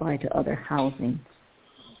apply to other housing.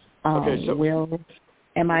 Okay, so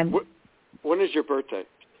when is your birthday?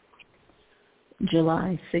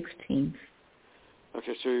 July 16th.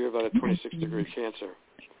 Okay, so you're about a 26-degree Cancer.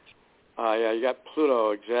 Yeah, you got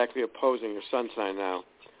Pluto exactly opposing your sun sign now.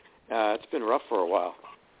 It's been rough for a while,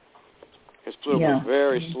 because Pluto moves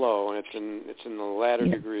very slow, and it's in the latter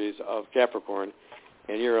degrees of Capricorn,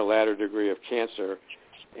 and you're a latter degree of Cancer.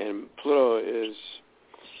 And Pluto is.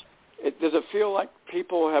 Does it feel like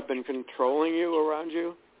people have been controlling you around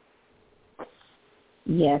you?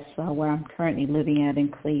 Yes, where I'm currently living at in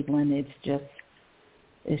Cleveland,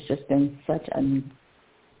 it's just been such a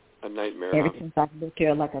nightmare. Ever since I've lived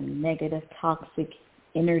here, like a negative, toxic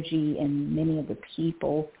energy in many of the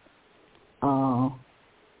people, and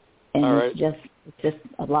it's just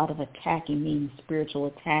a lot of attacking, meaning spiritual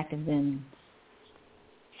attack, and then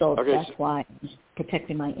that's why I'm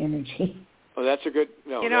protecting my energy. Oh, that's a good.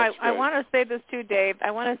 No, I want to say this too, Dave. I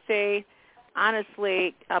want to say,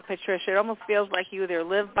 honestly, Patricia, it almost feels like you either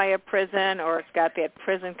live by a prison or it's got that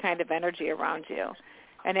prison kind of energy around you.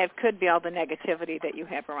 And it could be all the negativity that you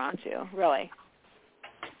have around you, really.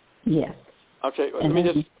 Yes. Okay, let me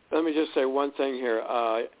just say one thing here.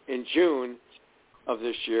 In June of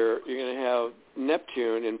this year, you're going to have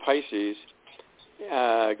Neptune in Pisces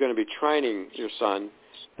going to be trining your sun,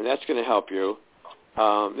 and that's going to help you.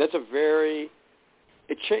 That is a very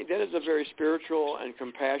spiritual and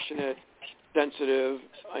compassionate, sensitive,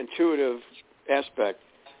 intuitive aspect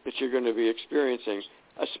that you're going to be experiencing.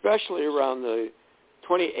 especially around the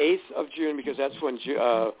 28th of June, because that's when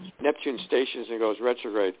Neptune stations and goes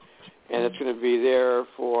retrograde. And it's going to be there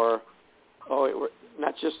for,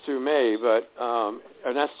 not just through May, but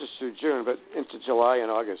or not just through June, but into July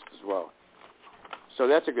and August as well. So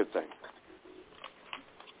that's a good thing.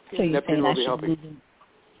 So you Neptune think will I be should helping. move in?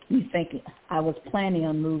 You think I was planning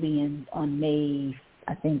on moving in on May,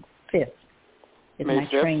 I think 5th. Is May my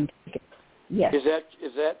 5th? train ticket? Yes. Is that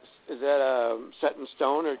set in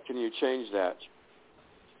stone, or can you change that?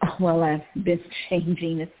 Well, I've been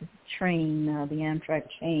changing this train, the Amtrak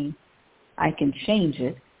train. I can change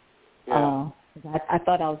it. Yeah. I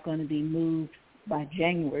thought I was going to be moved by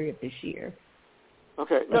January of this year.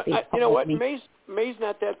 Okay. No, you know what? May's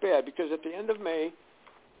not that bad, because at the end of May,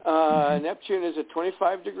 Neptune is at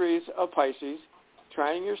 25 degrees of Pisces,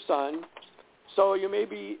 trining your sun. So you may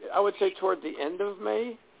be, I would say, toward the end of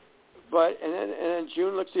May, and then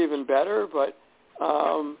June looks even better. But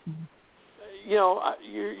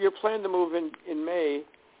you're planning to move in May.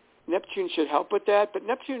 Neptune should help with that, but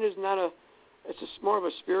Neptune is not it's more of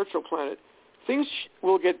a spiritual planet. Things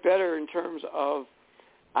will get better in terms of,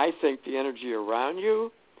 I think, the energy around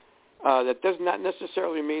you. That does not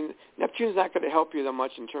necessarily mean Neptune's not going to help you that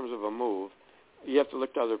much in terms of a move. You have to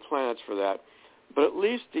look to other planets for that. But at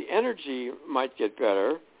least the energy might get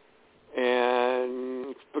better,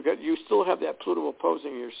 and because you still have that Pluto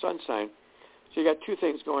opposing your sun sign, so you got two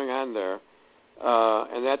things going on there,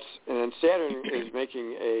 and then Saturn is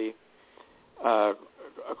making a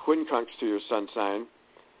quincunx to your sun sign,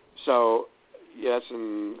 so yes,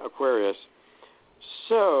 in Aquarius.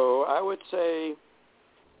 So I would say,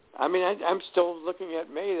 I'm still looking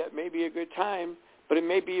at May. That may be a good time, but it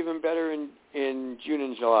may be even better in June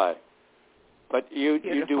and July. But you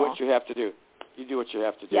do what you have to do. You do what you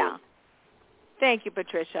have to do. Yeah. Thank you,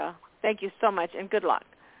 Patricia. Thank you so much, and good luck.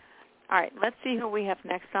 All right, let's see who we have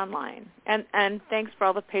next online. And thanks for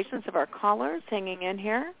all the patience of our callers hanging in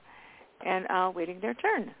here and waiting their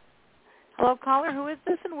turn. Hello, caller. Who is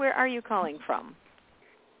this, and where are you calling from?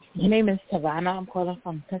 My name is Savannah. I'm calling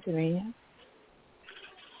from Pennsylvania.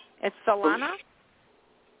 It's Solana?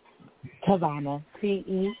 Savannah.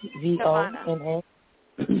 Tevona.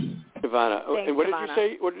 Savannah. Thanks, and what Savannah. did you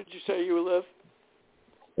say? Where did you say you live?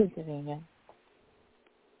 Pennsylvania.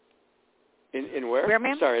 In where? Where,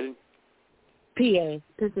 ma'am? Sorry, I didn't. PA,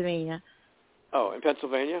 Pennsylvania. Oh, in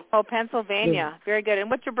Pennsylvania? Oh, Pennsylvania. Yeah. Very good. And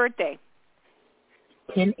what's your birthday?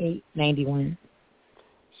 10/8/91.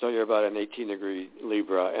 So you're about an 18-degree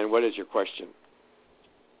Libra. And what is your question?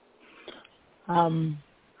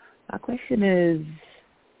 My question is,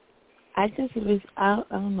 I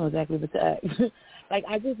don't know exactly what to ask. Like,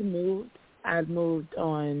 I just moved. I moved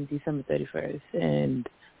on December 31st, and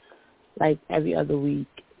like every other week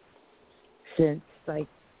since like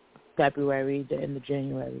February, the end of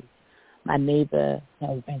January, my neighbor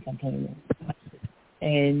has been complaining.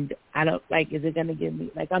 And I don't, like, is it going to get me,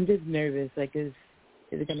 like, I'm just nervous. Like, is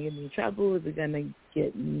it going to get me in trouble? Is it going to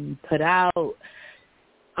get me put out?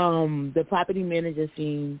 The property manager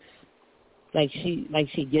seems like she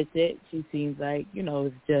gets it. She seems like,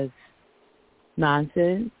 it's just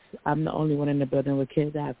nonsense. I'm the only one in the building with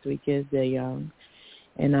kids. I have 3 kids. They're young.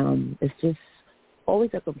 And it's just always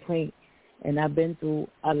a complaint. And I've been through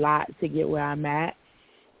a lot to get where I'm at.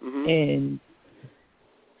 Mm-hmm. And,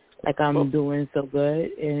 like, I'm doing so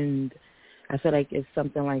good. And I feel like it's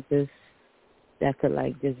something like this that could,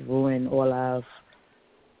 like, just ruin all I've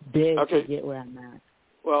did to get where I'm at.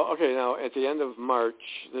 Well, okay, now at the end of March,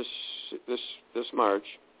 this March,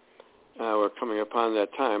 we're coming upon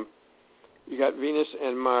that time, you got Venus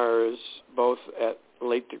and Mars both at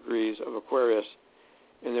late degrees of Aquarius,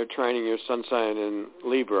 and they're trining your sun sign in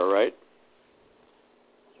Libra, right?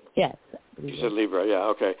 Yes. You said Libra, yeah,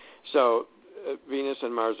 okay. So Venus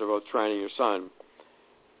and Mars are both trining your sun.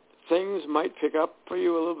 Things might pick up for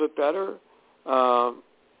you a little bit better.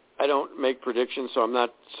 I don't make predictions, so I'm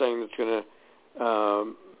not saying it's going to,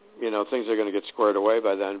 things are going to get squared away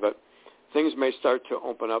by then, but things may start to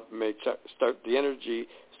open up, the energy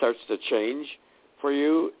starts to change for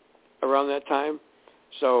you around that time.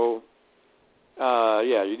 So,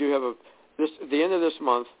 you do have at the end of this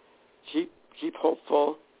month, keep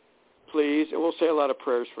hopeful, please, and we'll say a lot of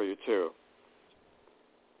prayers for you too.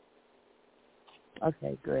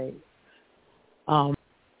 Okay, great. Hello?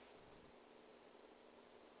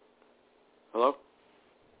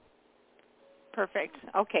 Perfect.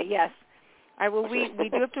 Okay, yes. All right, well, we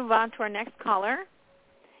do have to move on to our next caller.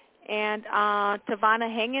 And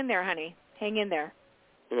Tavana, hang in there, honey. Hang in there.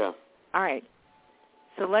 Yeah. All right.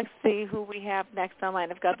 So let's see who we have next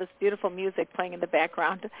online. I've got this beautiful music playing in the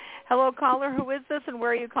background. Hello, caller. Who is this, and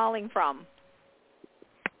where are you calling from?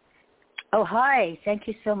 Oh, hi. Thank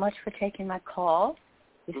you so much for taking my call.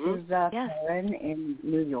 This is Yes. Karen in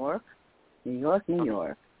New York. New York. New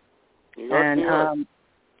York, And, New York.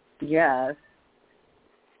 Yes.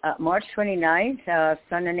 March 29th,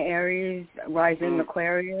 Sun in Aries, rising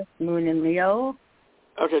Aquarius, Moon in Leo.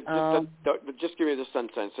 Okay, just give me the sun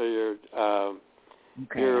sign. So you're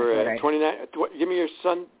Okay, you're 29. Give me your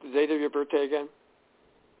sun, the date of your birthday again.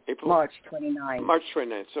 April. March 29th. March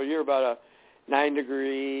 29th. So you're about a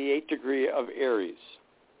 8 degree of Aries,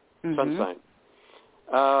 sun sign.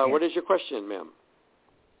 What is your question, ma'am?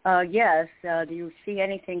 Yes. Do you see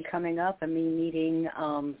anything coming up? I mean, meeting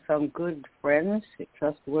some good friends,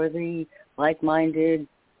 trustworthy, like-minded.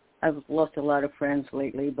 I've lost a lot of friends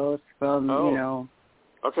lately, both from,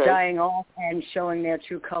 dying off and showing their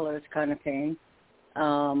true colors kind of thing.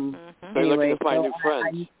 So you're looking to find new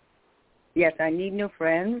friends. Yes, I need new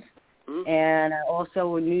friends. And I also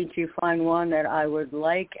would need to find one that I would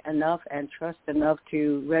like enough and trust enough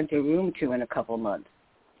to rent a room to in a couple months.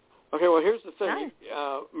 Okay, well, here's the thing.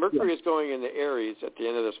 Mercury is going into Aries at the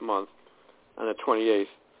end of this month on the 28th.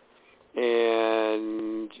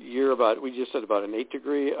 And you're we just said about an 8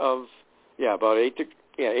 degree of,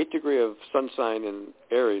 8 degree of sun sign in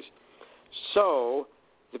Aries. So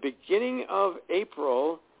the beginning of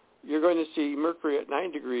April, you're going to see Mercury at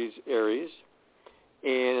 9 degrees Aries,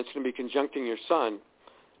 and it's going to be conjuncting your sun.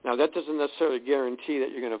 Now, that doesn't necessarily guarantee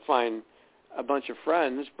that you're going to find a bunch of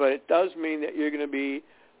friends, but it does mean that you're going to be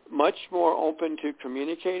much more open to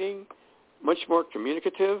communicating, much more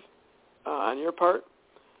communicative on your part.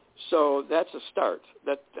 So that's a start.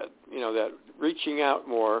 That reaching out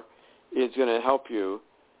more is going to help you.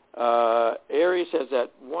 Aries has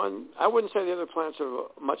that one. I wouldn't say the other planets are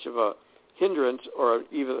much of a hindrance or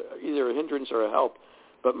either a hindrance or a help.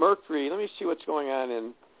 But Mercury, let me see what's going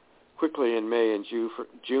on quickly in May and June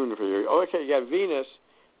for you. Oh, okay, you got Venus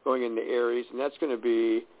going into Aries, and that's going to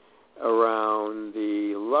be around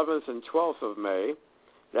the 11th and 12th of May.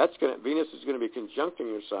 Venus is going to be conjuncting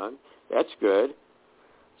your sun. That's good.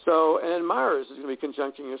 So, and then Mars is going to be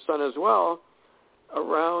conjuncting your sun as well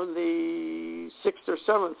around the 6th or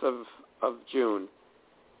 7th of June.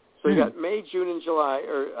 So you got May, June, and July,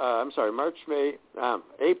 March, May,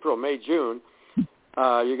 April, May, June.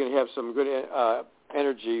 You're going to have some good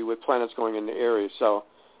energy with planets going into Aries. So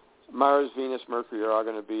Mars, Venus, Mercury are all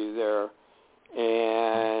going to be there.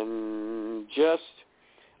 And just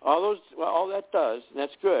all that does, and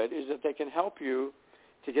that's good, is that they can help you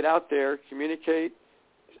to get out there, communicate,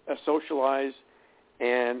 socialize,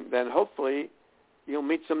 and then hopefully you'll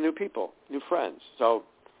meet some new people, new friends. So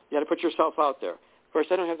you got to put yourself out there. Of course,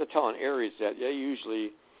 I don't have to tell an Aries that. They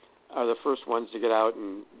usually are the first ones to get out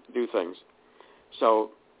and do things.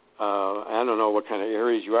 So I don't know what kind of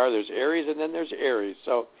Aries you are. There's Aries and then there's Aries.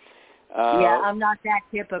 So I'm not that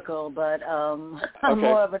typical, but I'm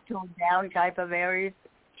more of a toned-down type of Aries.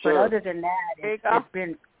 Sure. But other than that, it's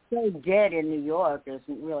been so dead in New York. There's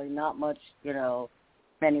really not much,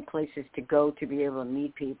 many places to go to be able to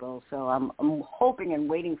meet people. So I'm hoping and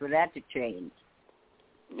waiting for that to change.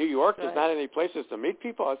 New York, there's not any places to meet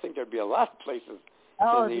people. I think there'd be a lot of places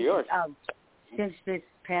in New York. Since this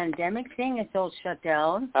pandemic thing, it's all shut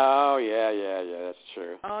down. Oh, yeah, that's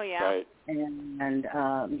true. Oh, yeah. Right. And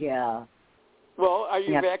yeah. Well, are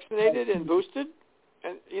you vaccinated and boosted?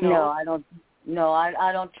 And, No, I don't. No,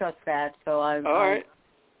 I don't trust that. So I'm. All right.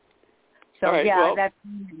 So all right, well,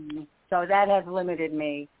 that has limited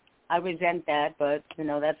me. I resent that, but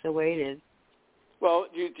that's the way it is. Well,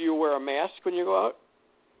 do you wear a mask when you go out?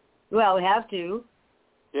 Well, we have to.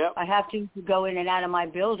 Yep. I have to go in and out of my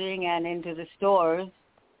building and into the stores.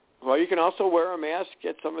 Well, you can also wear a mask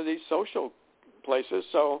at some of these social places.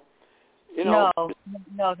 So, No,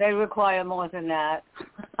 they require more than that.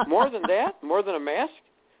 More than that? More than a mask?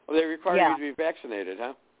 Well, they require you to be vaccinated,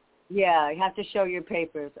 huh? Yeah, you have to show your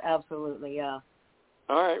papers. Absolutely, yeah.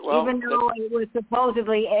 All right, well. Even though it was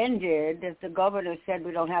supposedly ended, the governor said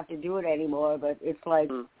we don't have to do it anymore, but it's like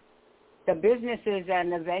the businesses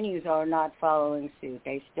and the venues are not following suit.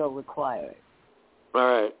 They still require it. All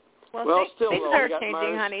right. Well, things are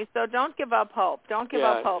changing, honey, so don't give up hope. Don't give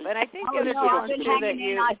up hope. And I think the other challenge,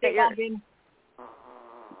 too,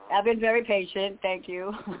 I've been very patient. Thank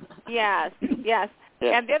you. Yes. Yeah.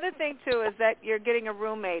 And the other thing, too, is that you're getting a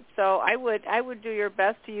roommate. So I would do your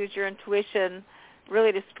best to use your intuition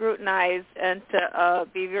really to scrutinize and to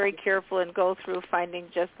be very careful and go through finding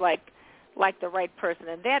just like the right person.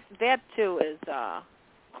 And that too,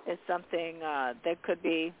 is something that could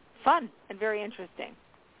be fun and very interesting.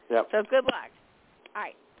 Yep. So good luck. All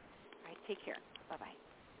right, take care. Bye-bye.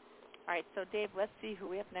 All right, so Dave, let's see who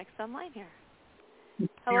we have next online here.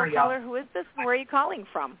 Hello, caller. Who is this? Where are you calling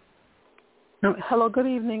from? Hello, good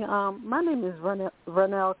evening. My name is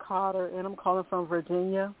Renelle Carter, and I'm calling from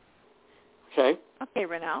Virginia. Okay. Okay,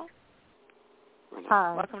 Renelle.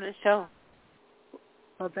 Hi. Welcome to the show.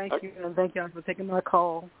 Well, thank you, and thank y'all for taking my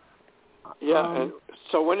call. Yeah, and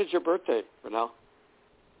so when is your birthday, Renelle?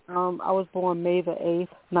 I was born May the 8th,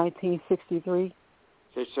 1963.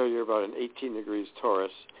 Okay, so you're about an 18 degrees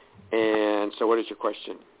Taurus. And so what is your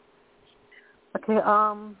question? Okay,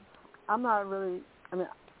 I'm not really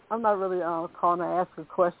calling to ask a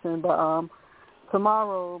question, but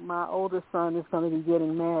tomorrow my oldest son is going to be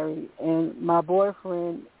getting married, and my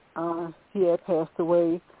boyfriend, he had passed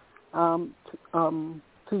away 2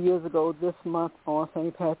 years ago this month on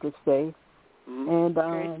St. Patrick's Day. And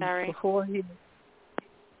Very sorry. before he,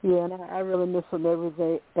 and I really miss him every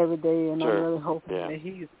day, and Sure. I'm really hoping that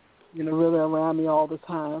he's, really around me all the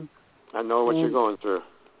time. I know what you're going through.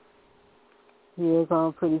 He is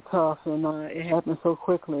pretty tough, and it happened so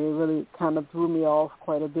quickly. It really kind of threw me off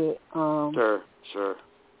quite a bit. Sure.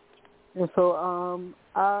 And so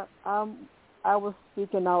I was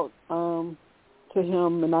speaking out to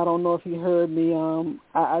him, and I don't know if he heard me.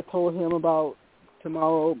 I told him about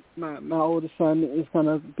tomorrow my oldest son is going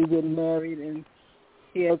to be getting married, and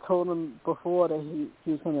he had told him before that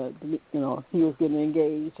he was going to, he was getting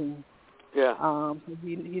engaged, and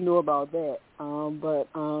he knew about that. But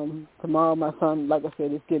tomorrow my son, like I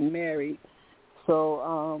said, is getting married. So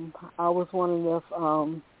I was wondering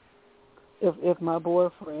if my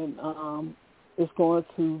boyfriend is going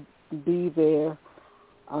to be there,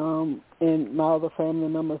 and my other family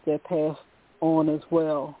members that passed on as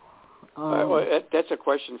well. Well, that's a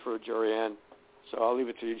question for Jorianne, so I'll leave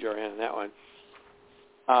it to you, Jorianne, on that one.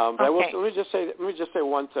 But okay. let me just say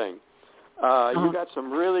one thing. You got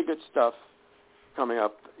some really good stuff coming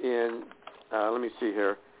up in. Let me see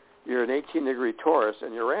here. You're an 18-degree Taurus,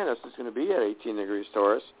 and Uranus is going to be at 18 degrees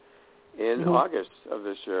Taurus in August of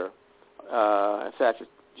this year. In fact,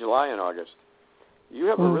 July and August. You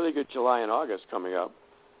have a really good July and August coming up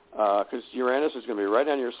because Uranus is going to be right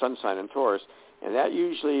on your sun sign in Taurus, and that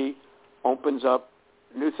usually opens up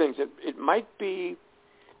new things. It might be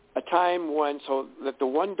a time when, so that the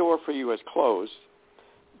one door for you is closed,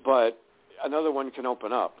 but another one can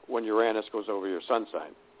open up when Uranus goes over your sun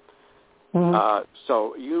sign.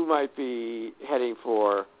 So you might be heading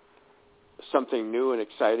for something new and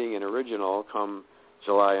exciting and original come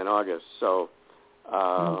July and August. So,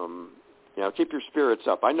 keep your spirits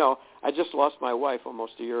up. I know I just lost my wife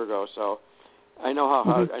almost a year ago, so I know how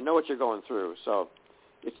hard, I know what you're going through. So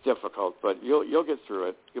it's difficult, but you'll get through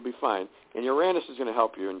it. You'll be fine. And Uranus is going to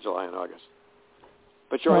help you in July and August.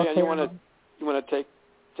 But Jorianne, you want to take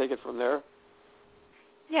it from there?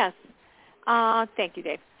 Yes. Thank you,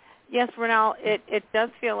 Dave. Yes, Renelle, it does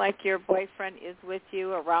feel like your boyfriend is with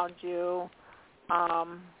you, around you.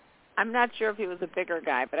 I'm not sure if he was a bigger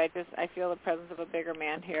guy, but I feel the presence of a bigger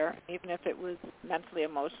man here, even if it was mentally,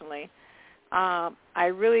 emotionally. I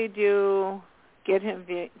really do get him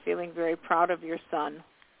feeling very proud of your son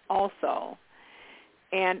also.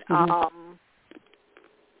 And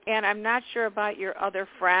and I'm not sure about your other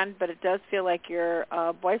friend, but it does feel like your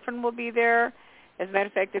boyfriend will be there. As a matter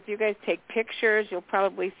of fact, if you guys take pictures, you'll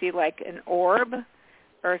probably see like an orb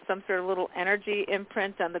or some sort of little energy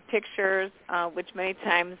imprint on the pictures, which many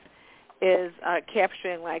times is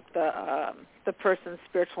capturing like the person's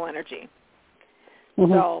spiritual energy.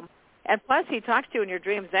 So, and plus he talks to you in your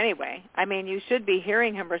dreams anyway. I mean, you should be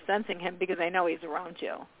hearing him or sensing him because I know he's around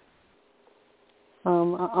you.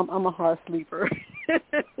 I'm a hard sleeper.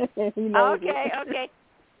 Okay.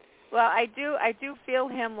 Well, I do feel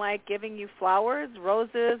him like giving you flowers,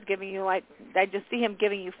 roses, giving you I just see him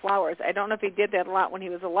giving you flowers. I don't know if he did that a lot when he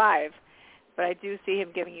was alive, but I do see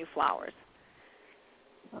him giving you flowers.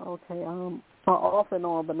 Okay, off and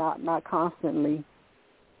on, but not constantly.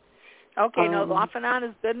 Okay, no, off and on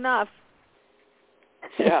is good enough.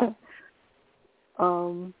 Yeah.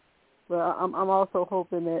 Well, I'm also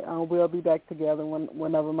hoping that we'll be back together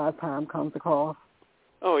whenever my time comes across.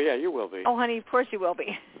 Oh yeah, you will be. Oh, honey, of course you will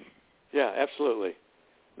be. Yeah, absolutely.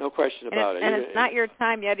 No question about it. And it's not your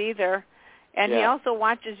time yet either. And he also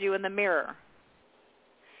watches you in the mirror.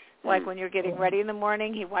 Like when you're getting ready in the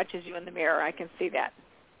morning, he watches you in the mirror. I can see that.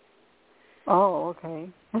 Oh, okay.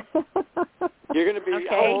 You're going to be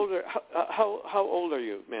how old are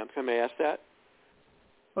you, ma'am? Can I ask that?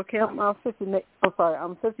 Okay, I'm 58.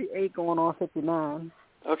 I'm 58 going on 59.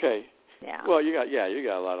 Okay. Yeah. Well, you got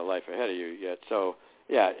a lot of life ahead of you yet. So,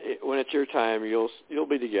 when it's your time, you'll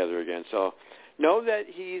be together again. So, know that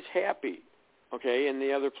he's happy. Okay, on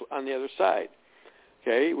the other side.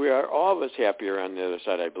 Okay, we are all of us happier on the other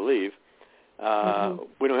side, I believe.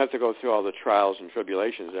 We don't have to go through all the trials and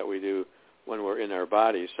tribulations that we do when we're in our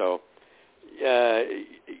body. So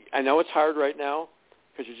I know it's hard right now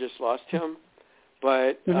because you just lost him,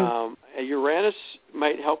 but Uranus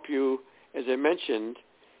might help you, as I mentioned,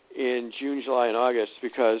 in June, July, and August,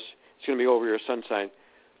 because it's going to be over your sun sign.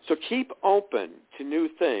 So keep open to new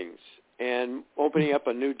things and opening up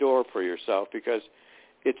a new door for yourself, because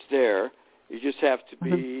it's there. You just have to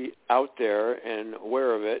be out there and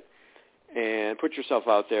aware of it and put yourself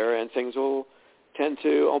out there, and things will tend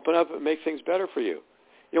to open up and make things better for you.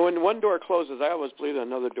 You know, when one door closes, I always believe that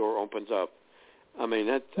another door opens up. I mean,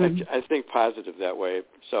 I think positive that way.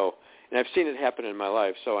 So, and I've seen it happen in my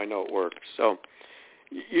life, so I know it works. So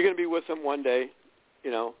you're going to be with him one day,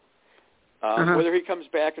 you know. Whether he comes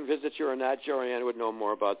back and visits you or not, Jorianne would know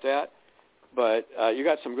more about that. But you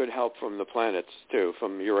got some good help from the planets, too,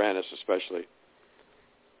 from Uranus especially.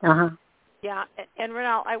 Yeah, and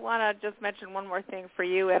Renal, I want to just mention one more thing for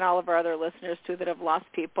you and all of our other listeners, too, that have lost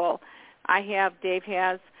people. Dave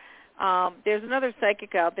has. There's another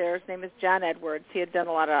psychic out there. His name is John Edwards. He had done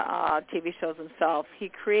a lot of TV shows himself. He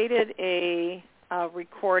created a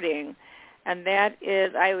recording, and that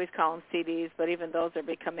is, I always call them CDs, but even those are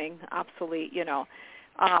becoming obsolete, you know.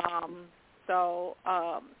 So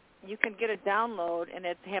you can get a download, and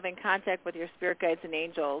it's having contact with your spirit guides and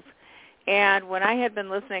angels. And when I had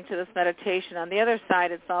been listening to this meditation, on the other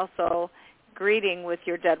side, it's also greeting with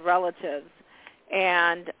your dead relatives.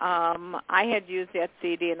 And I had used that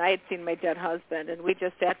CD, and I had seen my dead husband, and we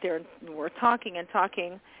just sat there and were talking and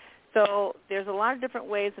talking. So there's a lot of different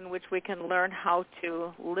ways in which we can learn how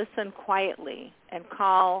to listen quietly and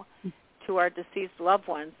call to our deceased loved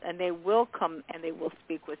ones, and they will come and they will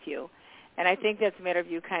speak with you. And I think that's a matter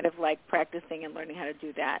of you kind of like practicing and learning how to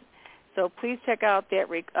do that. So please check out that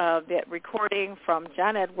recording from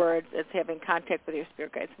John Edwards. It's having contact with your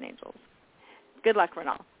spirit guides and angels. Good luck,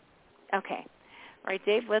 Renal. Okay. All right,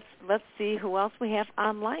 Dave, let's see who else we have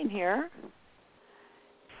online here.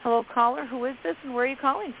 Hello, caller. Who is this, and where are you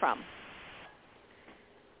calling from?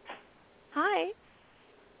 Hi.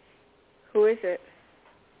 Who is it?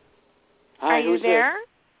 Hi, are you there?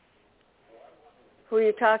 Who are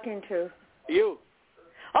you talking to? You.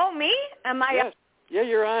 Oh, me? Am I? Yes. Yeah,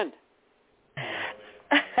 you're on.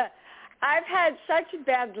 I've had such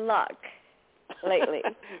bad luck lately.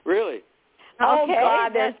 Really? Oh, okay.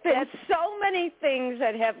 God, there's been so many things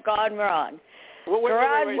that have gone wrong. Wait, What's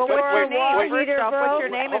your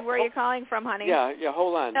name and where are you calling from, honey? Yeah,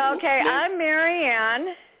 hold on. Okay, I'm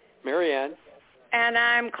Marianne. Marianne. And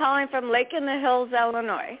I'm calling from Lake in the Hills,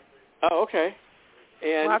 Illinois. Oh, okay.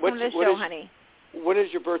 And welcome to the show, honey. When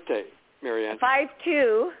is your birthday, Marianne?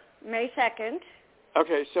 5/2, May 2nd.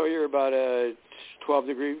 Okay, so you're about a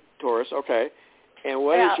 12-degree Taurus. Okay. And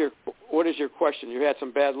what is your question? You had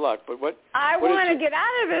some bad luck, but what? I want to get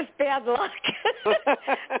out of this bad luck.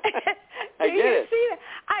 I get it. See that?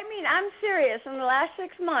 I mean, I'm serious. In the last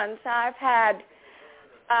 6 months, I've had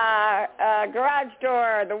a garage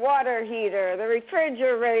door, the water heater, the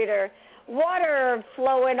refrigerator, water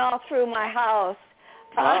flowing all through my house.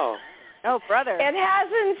 Wow. Oh, brother. It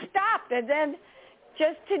hasn't stopped. And then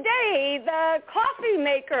just today, the coffee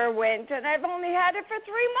maker went, and I've only had it for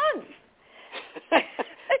 3 months.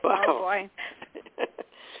 Wow. Oh, boy.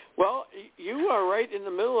 Well, you are right in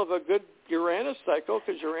the middle of a good Uranus cycle,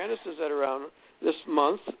 because Uranus is at around this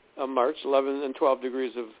month of March, 11 and 12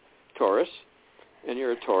 degrees of Taurus, and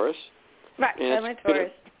you're a Taurus. Right, I'm a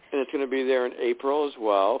Taurus. And it's going to be there in April as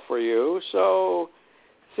well for you. So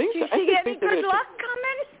things. Do you see any good luck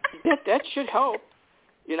coming? That should help.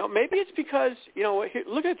 You know, maybe it's because, you know,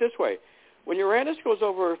 look at it this way. When Uranus goes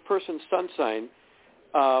over a person's sun sign,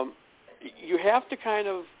 you have to kind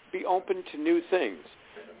of be open to new things.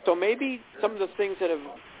 So maybe some of the things that have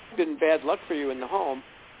been bad luck for you in the home,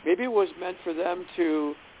 maybe it was meant for them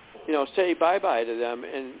to, you know, say bye-bye to them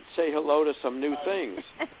and say hello to some new things.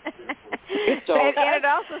 So, and it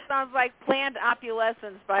also sounds like planned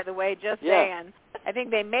opulescence, by the way, just saying. I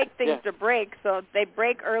think they make things to break, so they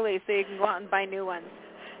break early so you can go out and buy new ones.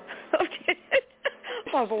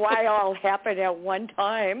 Well, why all happen at one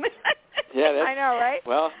time? Yeah, I know, right?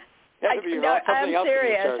 Well, I'm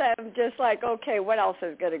serious. I'm just like, okay, what else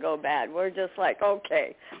is going to go bad? We're just like,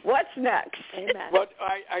 okay, what's next? Amen. What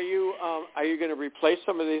are you going to replace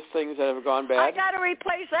some of these things that have gone bad? I got to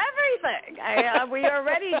replace everything. We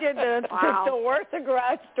already did the door, the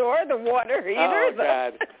garage door, the water heater. Oh,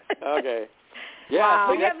 God. Okay. Yeah.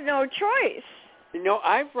 Wow. We have no choice. You know,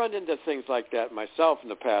 I've run into things like that myself in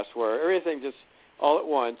the past, where everything just all at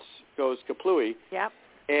once goes kaplooey. Yep.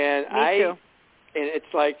 And Me too. And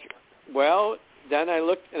it's like, well, then I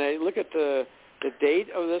look at the date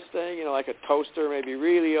of this thing, you know, like a toaster, maybe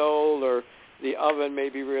really old, or the oven may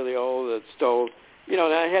be really old, the stove, and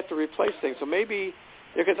I have to replace things. So maybe,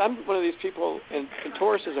 because I'm one of these people, and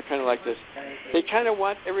Tauruses are kind of like this, they kind of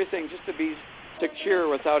want everything just to be secure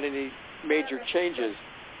without any major changes.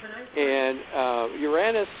 And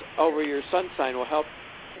Uranus over your sun sign will help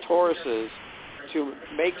Tauruses to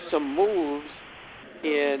make some moves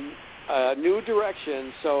in a new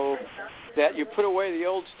direction so that you put away the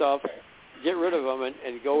old stuff, get rid of them,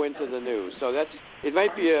 and go into the new. So it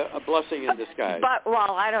might be a blessing in disguise. But,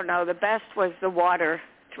 well, I don't know. The best was the water,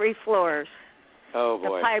 3 floors. Oh,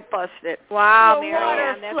 boy. The pipe busted. Wow, the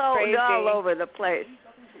water flowed all over the place.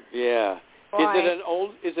 Yeah. Boy.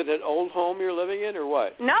 Is it an old home you're living in or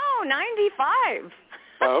what? No, 95.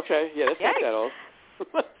 Oh, okay. Yeah, that's not that old.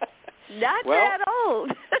 Not that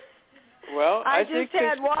old. Well, I just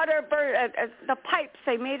had water burn. The pipes,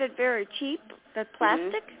 they made it very cheap, the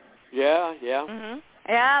plastic. Yeah. Mm-hmm.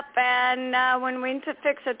 Yep, and when we went to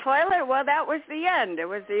fix a toilet, well, that was the end. It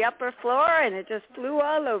was the upper floor, and it just flew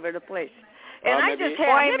all over the place. And I just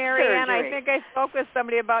had hip Marianne, surgery. I think I spoke with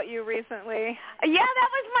somebody about you recently. Yeah, that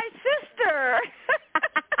was my sister.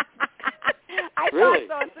 I really?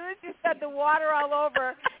 thought so. As soon as you said the water all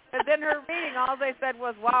over, and then her reading, all they said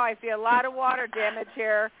was, wow, I see a lot of water damage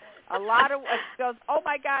here. A lot of, she goes, oh,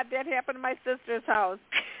 my God, that happened to my sister's house.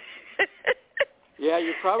 Yeah,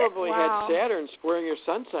 you probably had Saturn squaring your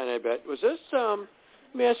sun sign, I bet. Was this, let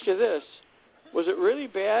me ask you this. Was it really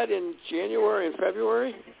bad in January and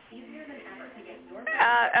February?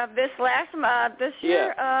 Of this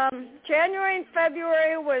year, January and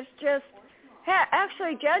February was just,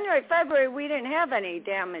 actually January, February, we didn't have any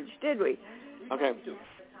damage, did we? Okay.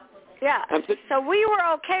 Yeah, so we were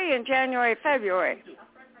okay in January, February.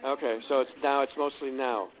 Okay, so it's mostly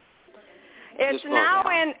now. It's now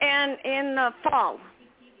and in the fall.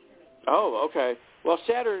 Oh, okay. Well,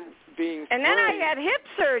 Saturn being and then I had hip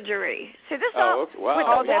surgery. See, this okay. Wow.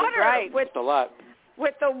 With the water, with a lot.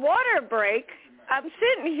 With the water break, I'm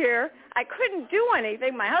sitting here. I couldn't do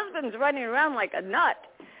anything. My husband's running around like a nut.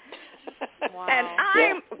 Wow.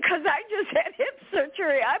 And because I just had hip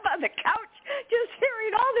surgery, I'm on the couch just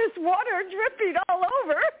hearing all this water dripping all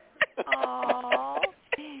over. Oh.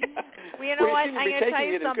 Well, you know what? I'm going to tell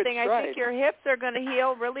you something. I think your hips are going to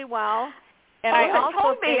heal really well. And I also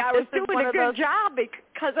told me think I was doing a good job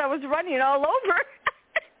because I was running all over.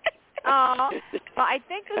 Well, I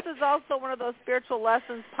think this is also one of those spiritual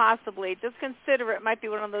lessons, possibly. Just consider it might be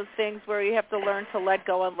one of those things where you have to learn to let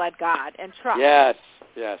go and let God and trust. Yes.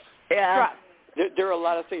 Yeah. Trust. There are a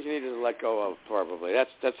lot of things you need to let go of, probably. That's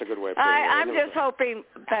a good way of putting it. I'm just hoping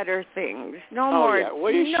better things. No more. Yeah.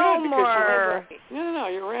 Well, you no should, more. No.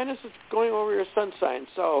 Uranus is going over your sun sign,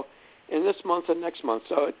 so in this month and next month.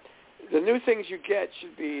 So the new things you get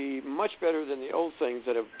should be much better than the old things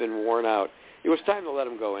that have been worn out. It was time to let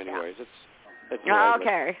them go anyways. That's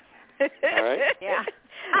okay. All right? Yeah.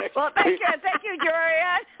 Well, thank you,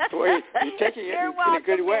 Jorianne. Well, you're taking it in a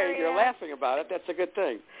good way. Marianne. You're laughing about it. That's a good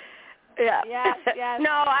thing. Yeah. Yes.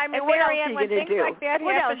 No, I mean, what Marianne, else are when you going to things do? like that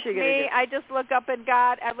What happen else to you me, I just look up at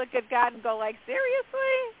God. I look at God and go like,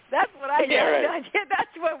 seriously? That's what I do. Right. Yeah,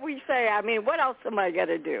 that's what we say. I mean, what else am I going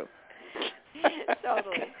to do?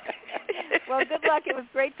 Totally. Well, good luck. It was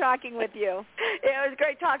great talking with you. It was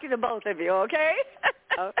great talking to both of you, okay?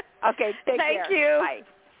 Okay, take care. Thank you.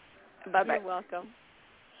 Bye. Bye-bye. You're welcome.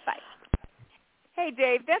 Bye. Hey,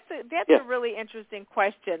 Dave, that's a really interesting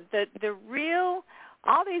question. The real,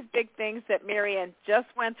 all these big things that Marianne just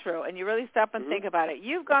went through, and you really stop and think about it.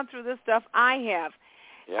 You've gone through this stuff. I have.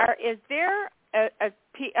 Yeah. Is there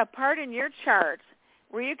a part in your chart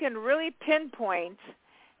where you can really pinpoint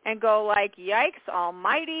and go like, yikes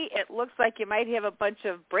almighty, it looks like you might have a bunch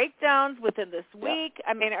of breakdowns within this week?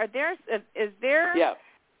 I mean, is there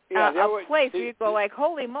a place where you go like,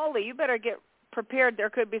 holy moly, you better get prepared. There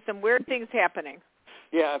could be some weird things happening.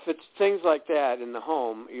 Yeah, if it's things like that in the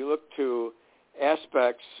home, you look to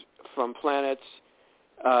aspects from planets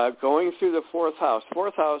going through the fourth house.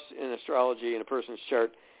 Fourth house in astrology in a person's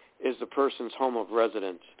chart is the person's home of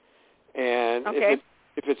residence. And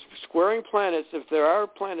if it's squaring planets, if there are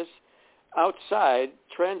planets outside,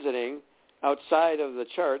 transiting outside of the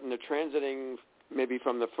chart, and they're transiting maybe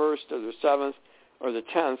from the 1st or the 7th or the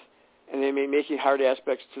 10th, and they may make hard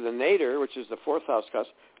aspects to the nadir, which is the fourth house cusp,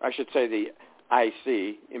 I should say the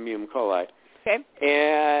IC, Immune Coli. Okay.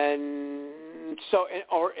 And so,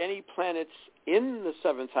 or any planets in the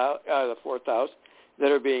seventh house, the fourth house,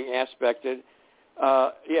 that are being aspected.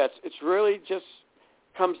 It's really just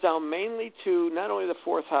comes down mainly to not only the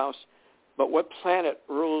fourth house, but what planet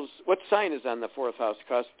rules, what sign is on the fourth house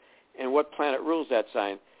cusp, and what planet rules that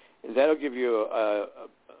sign. And that'll give you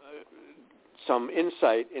some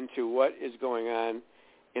insight into what is going on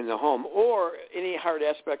in the home, or any hard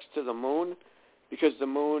aspects to the moon, because the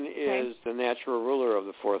moon is the natural ruler of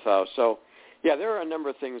the fourth house. So, yeah, there are a number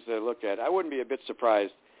of things to look at. I wouldn't be a bit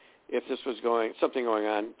surprised if this was something going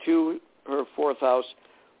on to her fourth house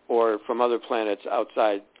or from other planets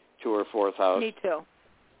outside to her fourth house. Me too.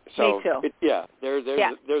 So, Me too. They're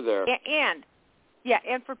there.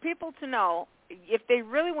 And for people to know, if they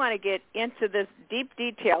really want to get into this deep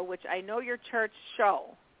detail, which I know your charts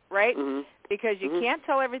show, right? Mm-hmm. Because you can't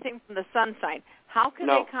tell everything from the sun sign. How can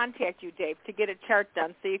they contact you, Dave, to get a chart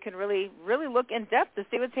done so you can really, really look in depth to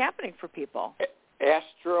see what's happening for people?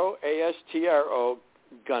 Astro,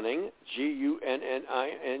 Gunning,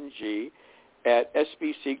 Gunning, at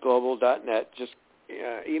sbcglobal.net. Just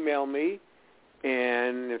email me,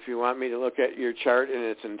 and if you want me to look at your chart in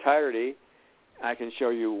its entirety, I can show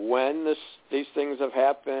you when these things have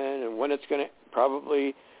happened and when it's going to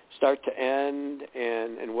probably start to end,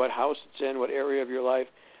 and what house it's in, what area of your life.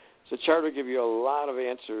 So the chart will give you a lot of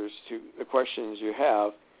answers to the questions you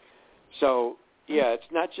have. So, it's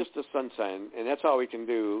not just the sun sign, and that's all we can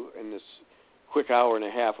do in this quick hour and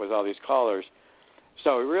a half with all these callers.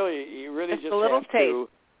 So you really just a little have taste.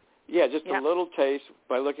 a little taste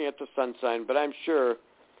by looking at the sun sign, but I'm sure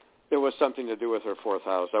there was something to do with her fourth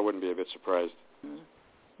house. I wouldn't be a bit surprised.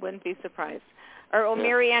 Wouldn't be surprised.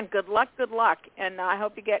 Marianne, good luck, and I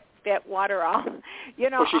hope you get that water off.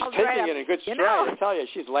 Well, she's taking it in good stride. I tell you,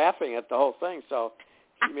 she's laughing at the whole thing, so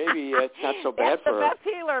maybe it's not so bad for her. That's the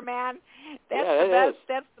best healer, man. That's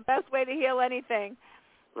the best way to heal anything.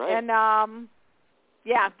 Right. And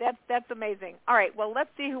that's amazing. All right, well, let's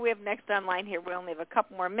see who we have next online here. We only have a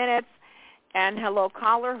couple more minutes. And hello,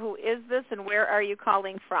 caller, who is this, and where are you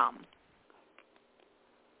calling from?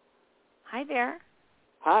 Hi there.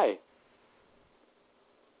 Hi.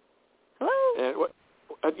 Hello.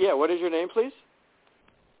 What is your name, please?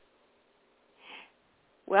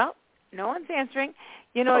 Well, no one's answering.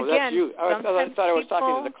 Again, that's you. I thought I was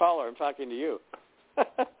talking to the caller. I'm talking to you.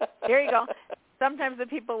 There you go. Sometimes the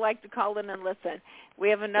people like to call in and listen. We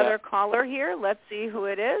have another caller here. Let's see who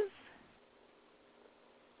it is.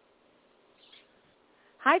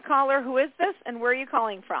 Hi, caller. Who is this, and where are you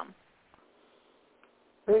calling from?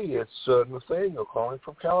 Hey, it's Nathaniel calling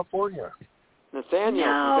from California. Nathaniel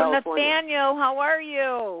from California. Nathaniel, how are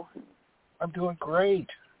you? I'm doing great.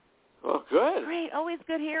 Oh, good. Great. Always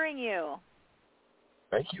good hearing you.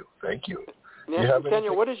 Thank you.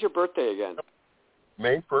 Nathaniel, what is your birthday again?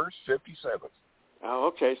 May 1st, 57. Oh,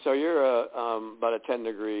 okay. So you're about a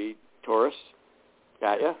 10-degree Taurus.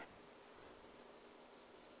 Got ya.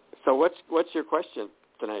 So what's your question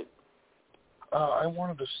tonight? I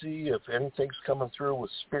wanted to see if anything's coming through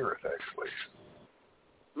with spirit, actually.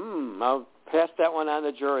 I'll pass that one on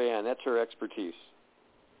to Jorianne. That's her expertise.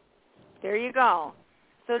 There you go.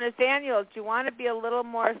 So, Nathaniel, do you want to be a little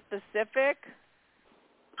more specific?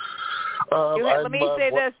 Let me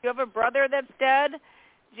say this. Do you have a brother that's dead?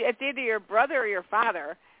 It's either your brother or your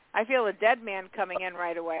father. I feel a dead man coming in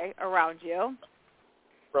right away around you.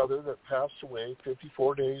 Brother that passed away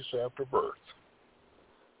 54 days after birth.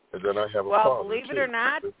 And then I have a father, Well, believe it or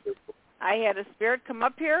not, I had a spirit come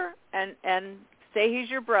up here and say he's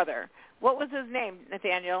your brother. What was his name,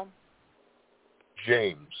 Nathaniel?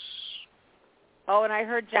 James. Oh, and I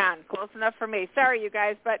heard John. Close enough for me. Sorry, you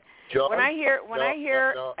guys, but John, when I hear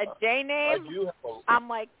a J name, I'm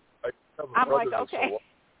like, okay.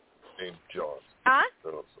 Named John. Huh?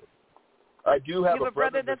 I do have you have a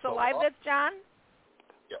brother that's alive that's John?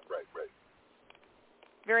 Yeah, right.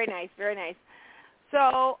 Very nice, very nice.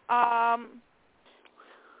 So, and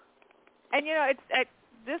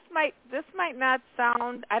this might not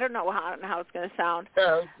sound. I don't know how it's going to sound.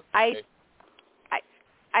 Yeah, okay.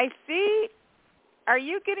 I see. Are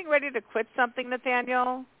you getting ready to quit something,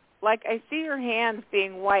 Nathaniel? Like, I see your hands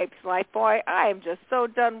being wiped. Like, boy, I am just so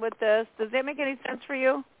done with this. Does that make any sense for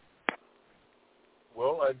you?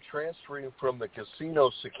 Well, I'm transferring from the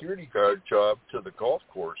casino security guard job to the golf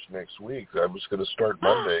course next week. I was going to start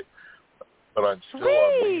Monday, but I'm still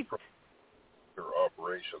on leave from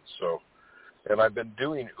operations. So, and I've been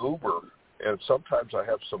doing Uber, and sometimes I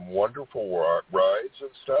have some wonderful rides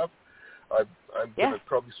and stuff. I'm going to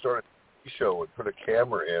probably start a TV show and put a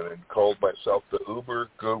camera in and call myself the Uber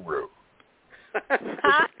Guru.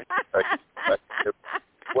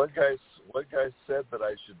 One guy said that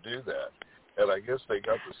I should do that. And I guess they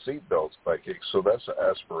got the seatbelts psychic, so that's an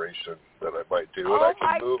aspiration that I might do. And I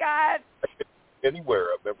can move anywhere.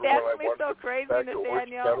 Remember when I wanted to move back to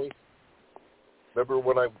Orange County? Remember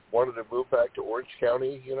when I wanted to move back to Orange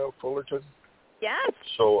County, Fullerton? Yes.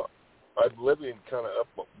 So I'm living kind of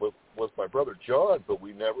up with my brother John, but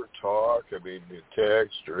we never talk. I mean,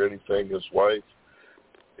 text or anything. His wife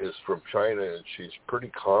is from China, and she's pretty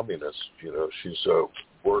communist. You know, she's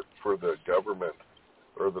worked for the government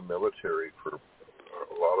or the military for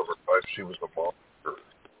a lot of her life. She was a monster.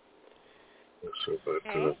 So,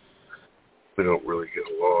 but we don't really get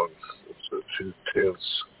along. It's too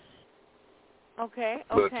tense. Okay.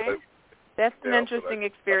 But, that's an interesting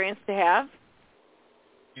experience to have.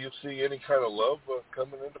 Do you see any kind of love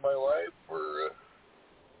coming into my life, or?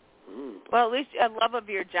 Well, at least a love of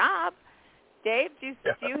your job. Dave, do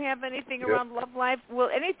you have anything around love life? Will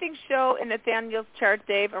anything show in Nathaniel's chart,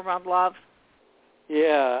 Dave, around love?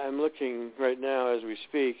 Yeah, I'm looking right now as we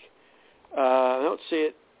speak. I don't see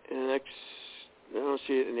it I don't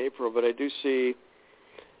see it in April, but I do see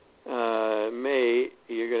May.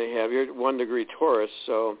 You're going to have your 1 degree Taurus,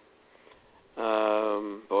 so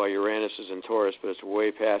Uranus is in Taurus, but it's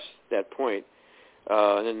way past that point.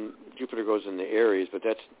 And then Jupiter goes into Aries, but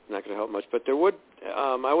that's not going to help much. But there would,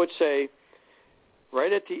 I would say,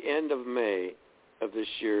 right at the end of May of this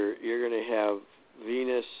year, you're going to have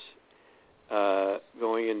Venus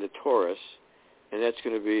going into Taurus, and that's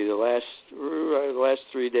going to be the last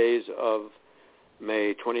 3 days of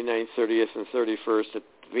May, 29th, 30th, and 31st. That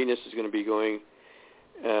Venus is going to be going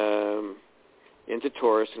into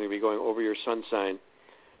Taurus, and going to be going over your sun sign.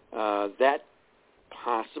 That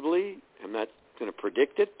possibly, I'm not going to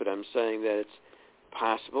predict it, but I'm saying that it's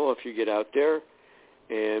possible if you get out there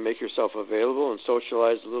and make yourself available and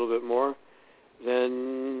socialize a little bit more,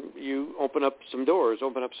 then you open up some doors,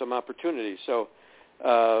 open up some opportunities. So,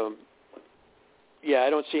 I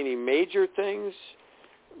don't see any major things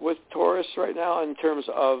with Taurus right now in terms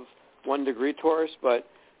of 1 degree Taurus, but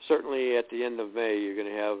certainly at the end of May, you're going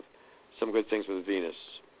to have some good things with Venus.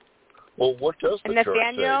 Well, what does the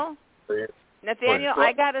Nathaniel, chart say? Nathaniel,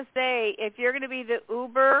 I got to say, if you're going to be the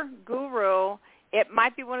Uber guru, it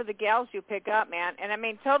might be one of the gals you pick up, man. And, I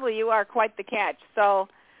mean, totally, you are quite the catch. So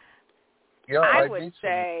I would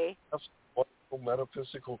say wonderful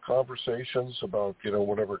metaphysical conversations about,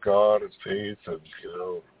 whatever God and faith and,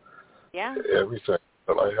 everything.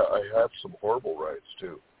 But I have some horrible rights,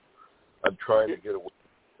 too. I'm trying to get away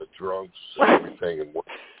from the drunks and everything and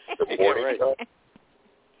the morning time.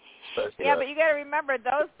 Yeah, but you got to remember,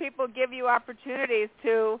 those people give you opportunities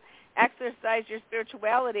to exercise your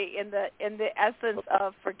spirituality in the essence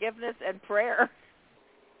of forgiveness and prayer.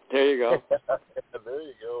 There you go. There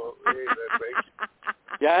you go. Hey, thank you.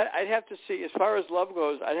 Yeah, I'd have to see, as far as love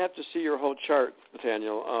goes, I'd have to see your whole chart,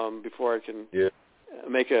 Nathaniel, before I can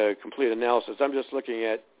make a complete analysis. I'm just looking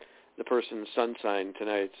at the person's sun sign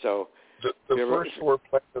tonight. So the first 4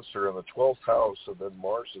 planets are in the 12th house, and then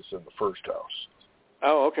Mars is in the 1st house.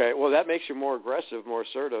 Oh, okay. Well, that makes you more aggressive, more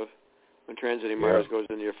assertive when transiting Mars goes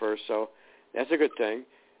into your first. So that's a good thing.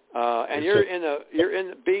 And you're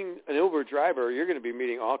in being an Uber driver. You're going to be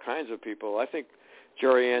meeting all kinds of people. I think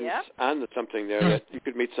Jorianne's on to something there that you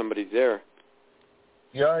could meet somebody there.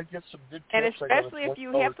 Yeah, I get some good tips. And especially if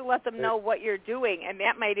you have to let them know what you're doing, and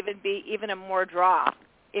that might even be even more of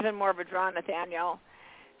a draw, Nathaniel.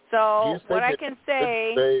 So what I can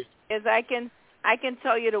say is I can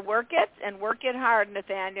tell you to work it and work it hard,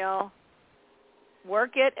 Nathaniel.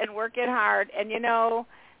 Work it and work it hard. And,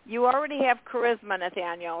 you already have charisma,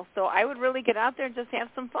 Nathaniel, so I would really get out there and just have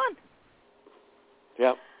some fun.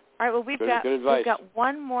 Yep. All right, well, we've got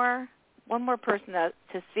one more person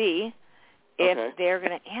to see if they're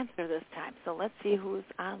going to answer this time. So let's see who's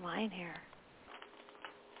online here.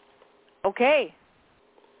 Okay.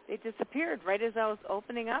 They disappeared right as I was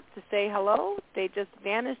opening up to say hello. They just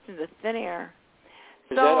vanished into thin air.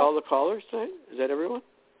 Is that all the callers tonight? Is that everyone?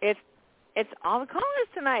 It's all the callers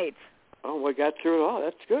tonight. Oh, we got through it all.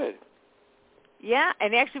 That's good. Yeah,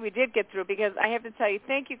 and actually we did get through because I have to tell you,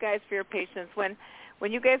 thank you guys for your patience.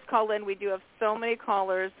 When you guys call in, we do have so many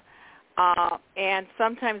callers, and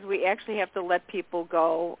sometimes we actually have to let people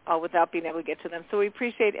go without being able to get to them. So we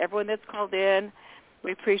appreciate everyone that's called in.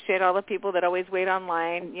 We appreciate all the people that always wait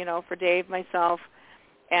online, for Dave, myself.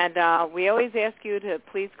 And we always ask you to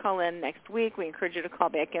please call in next week. We encourage you to call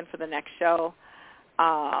back in for the next show.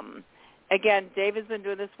 Again, Dave has been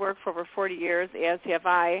doing this work for over 40 years, as have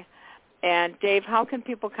I. And, Dave, how can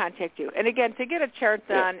people contact you? And, again, to get a chart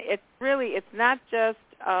done, it's not just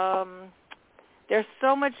there's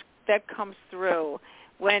so much that comes through.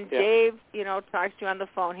 When Dave, talks to you on the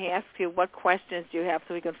phone, he asks you what questions do you have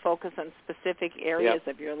so he can focus on specific areas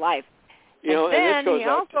of your life. And then he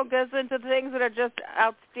also goes into things that are just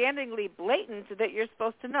outstandingly blatant that you're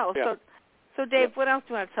supposed to know. So So, Dave, what else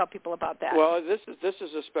do you want to tell people about that? Well, this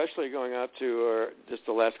is especially going out to just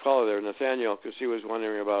the last caller there, Nathaniel, because he was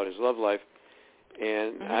wondering about his love life.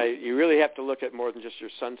 And you really have to look at more than just your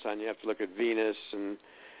sun sign. You have to look at Venus and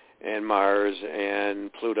Mars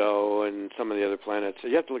and Pluto and some of the other planets. So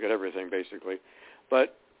you have to look at everything, basically.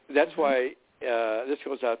 But that's why this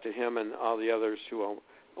goes out to him and all the others who are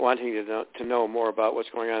wanting to know more about what's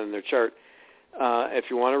going on in their chart. If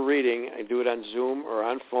you want a reading, I do it on Zoom or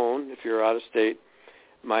on phone if you're out of state.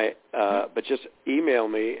 But just email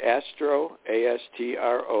me, Astro,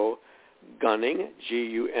 ASTRO, Gunning,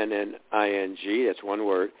 GUNNING, that's one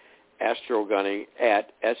word, astrogunning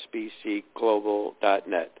at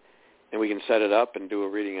sbcglobal.net. And we can set it up and do a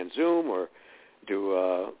reading on Zoom or do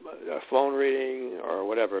a phone reading or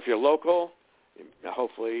whatever. If you're local,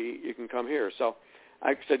 hopefully you can come here. So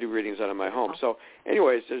I do readings out of my home. So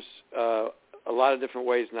anyways, there's a lot of different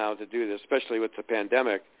ways now to do this, especially with the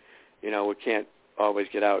pandemic. We can't always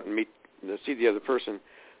get out and see the other person.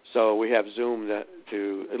 So we have Zoom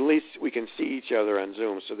to at least we can see each other on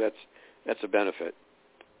Zoom. So that's a benefit.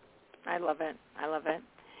 I love it. All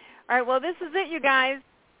right, well, this is it, you guys.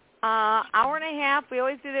 Hour and a half. We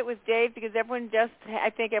always do that with Dave because I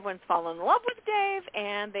think everyone's fallen in love with Dave,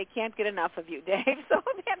 and they can't get enough of you, Dave. So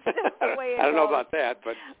that's just the way it goes. I don't know about that,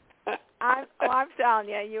 but I'm telling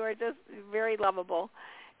you, you are just very lovable.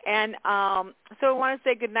 And so I want to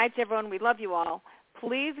say good night to everyone. We love you all.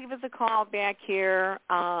 Please give us a call back here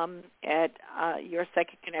at Your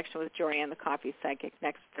Psychic Connection with Jorianne, the Coffee Psychic,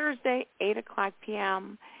 next Thursday, 8 o'clock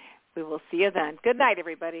p.m. We will see you then. Good night,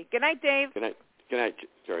 everybody. Good night, Dave. Good night,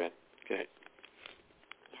 Jorianne. Good night.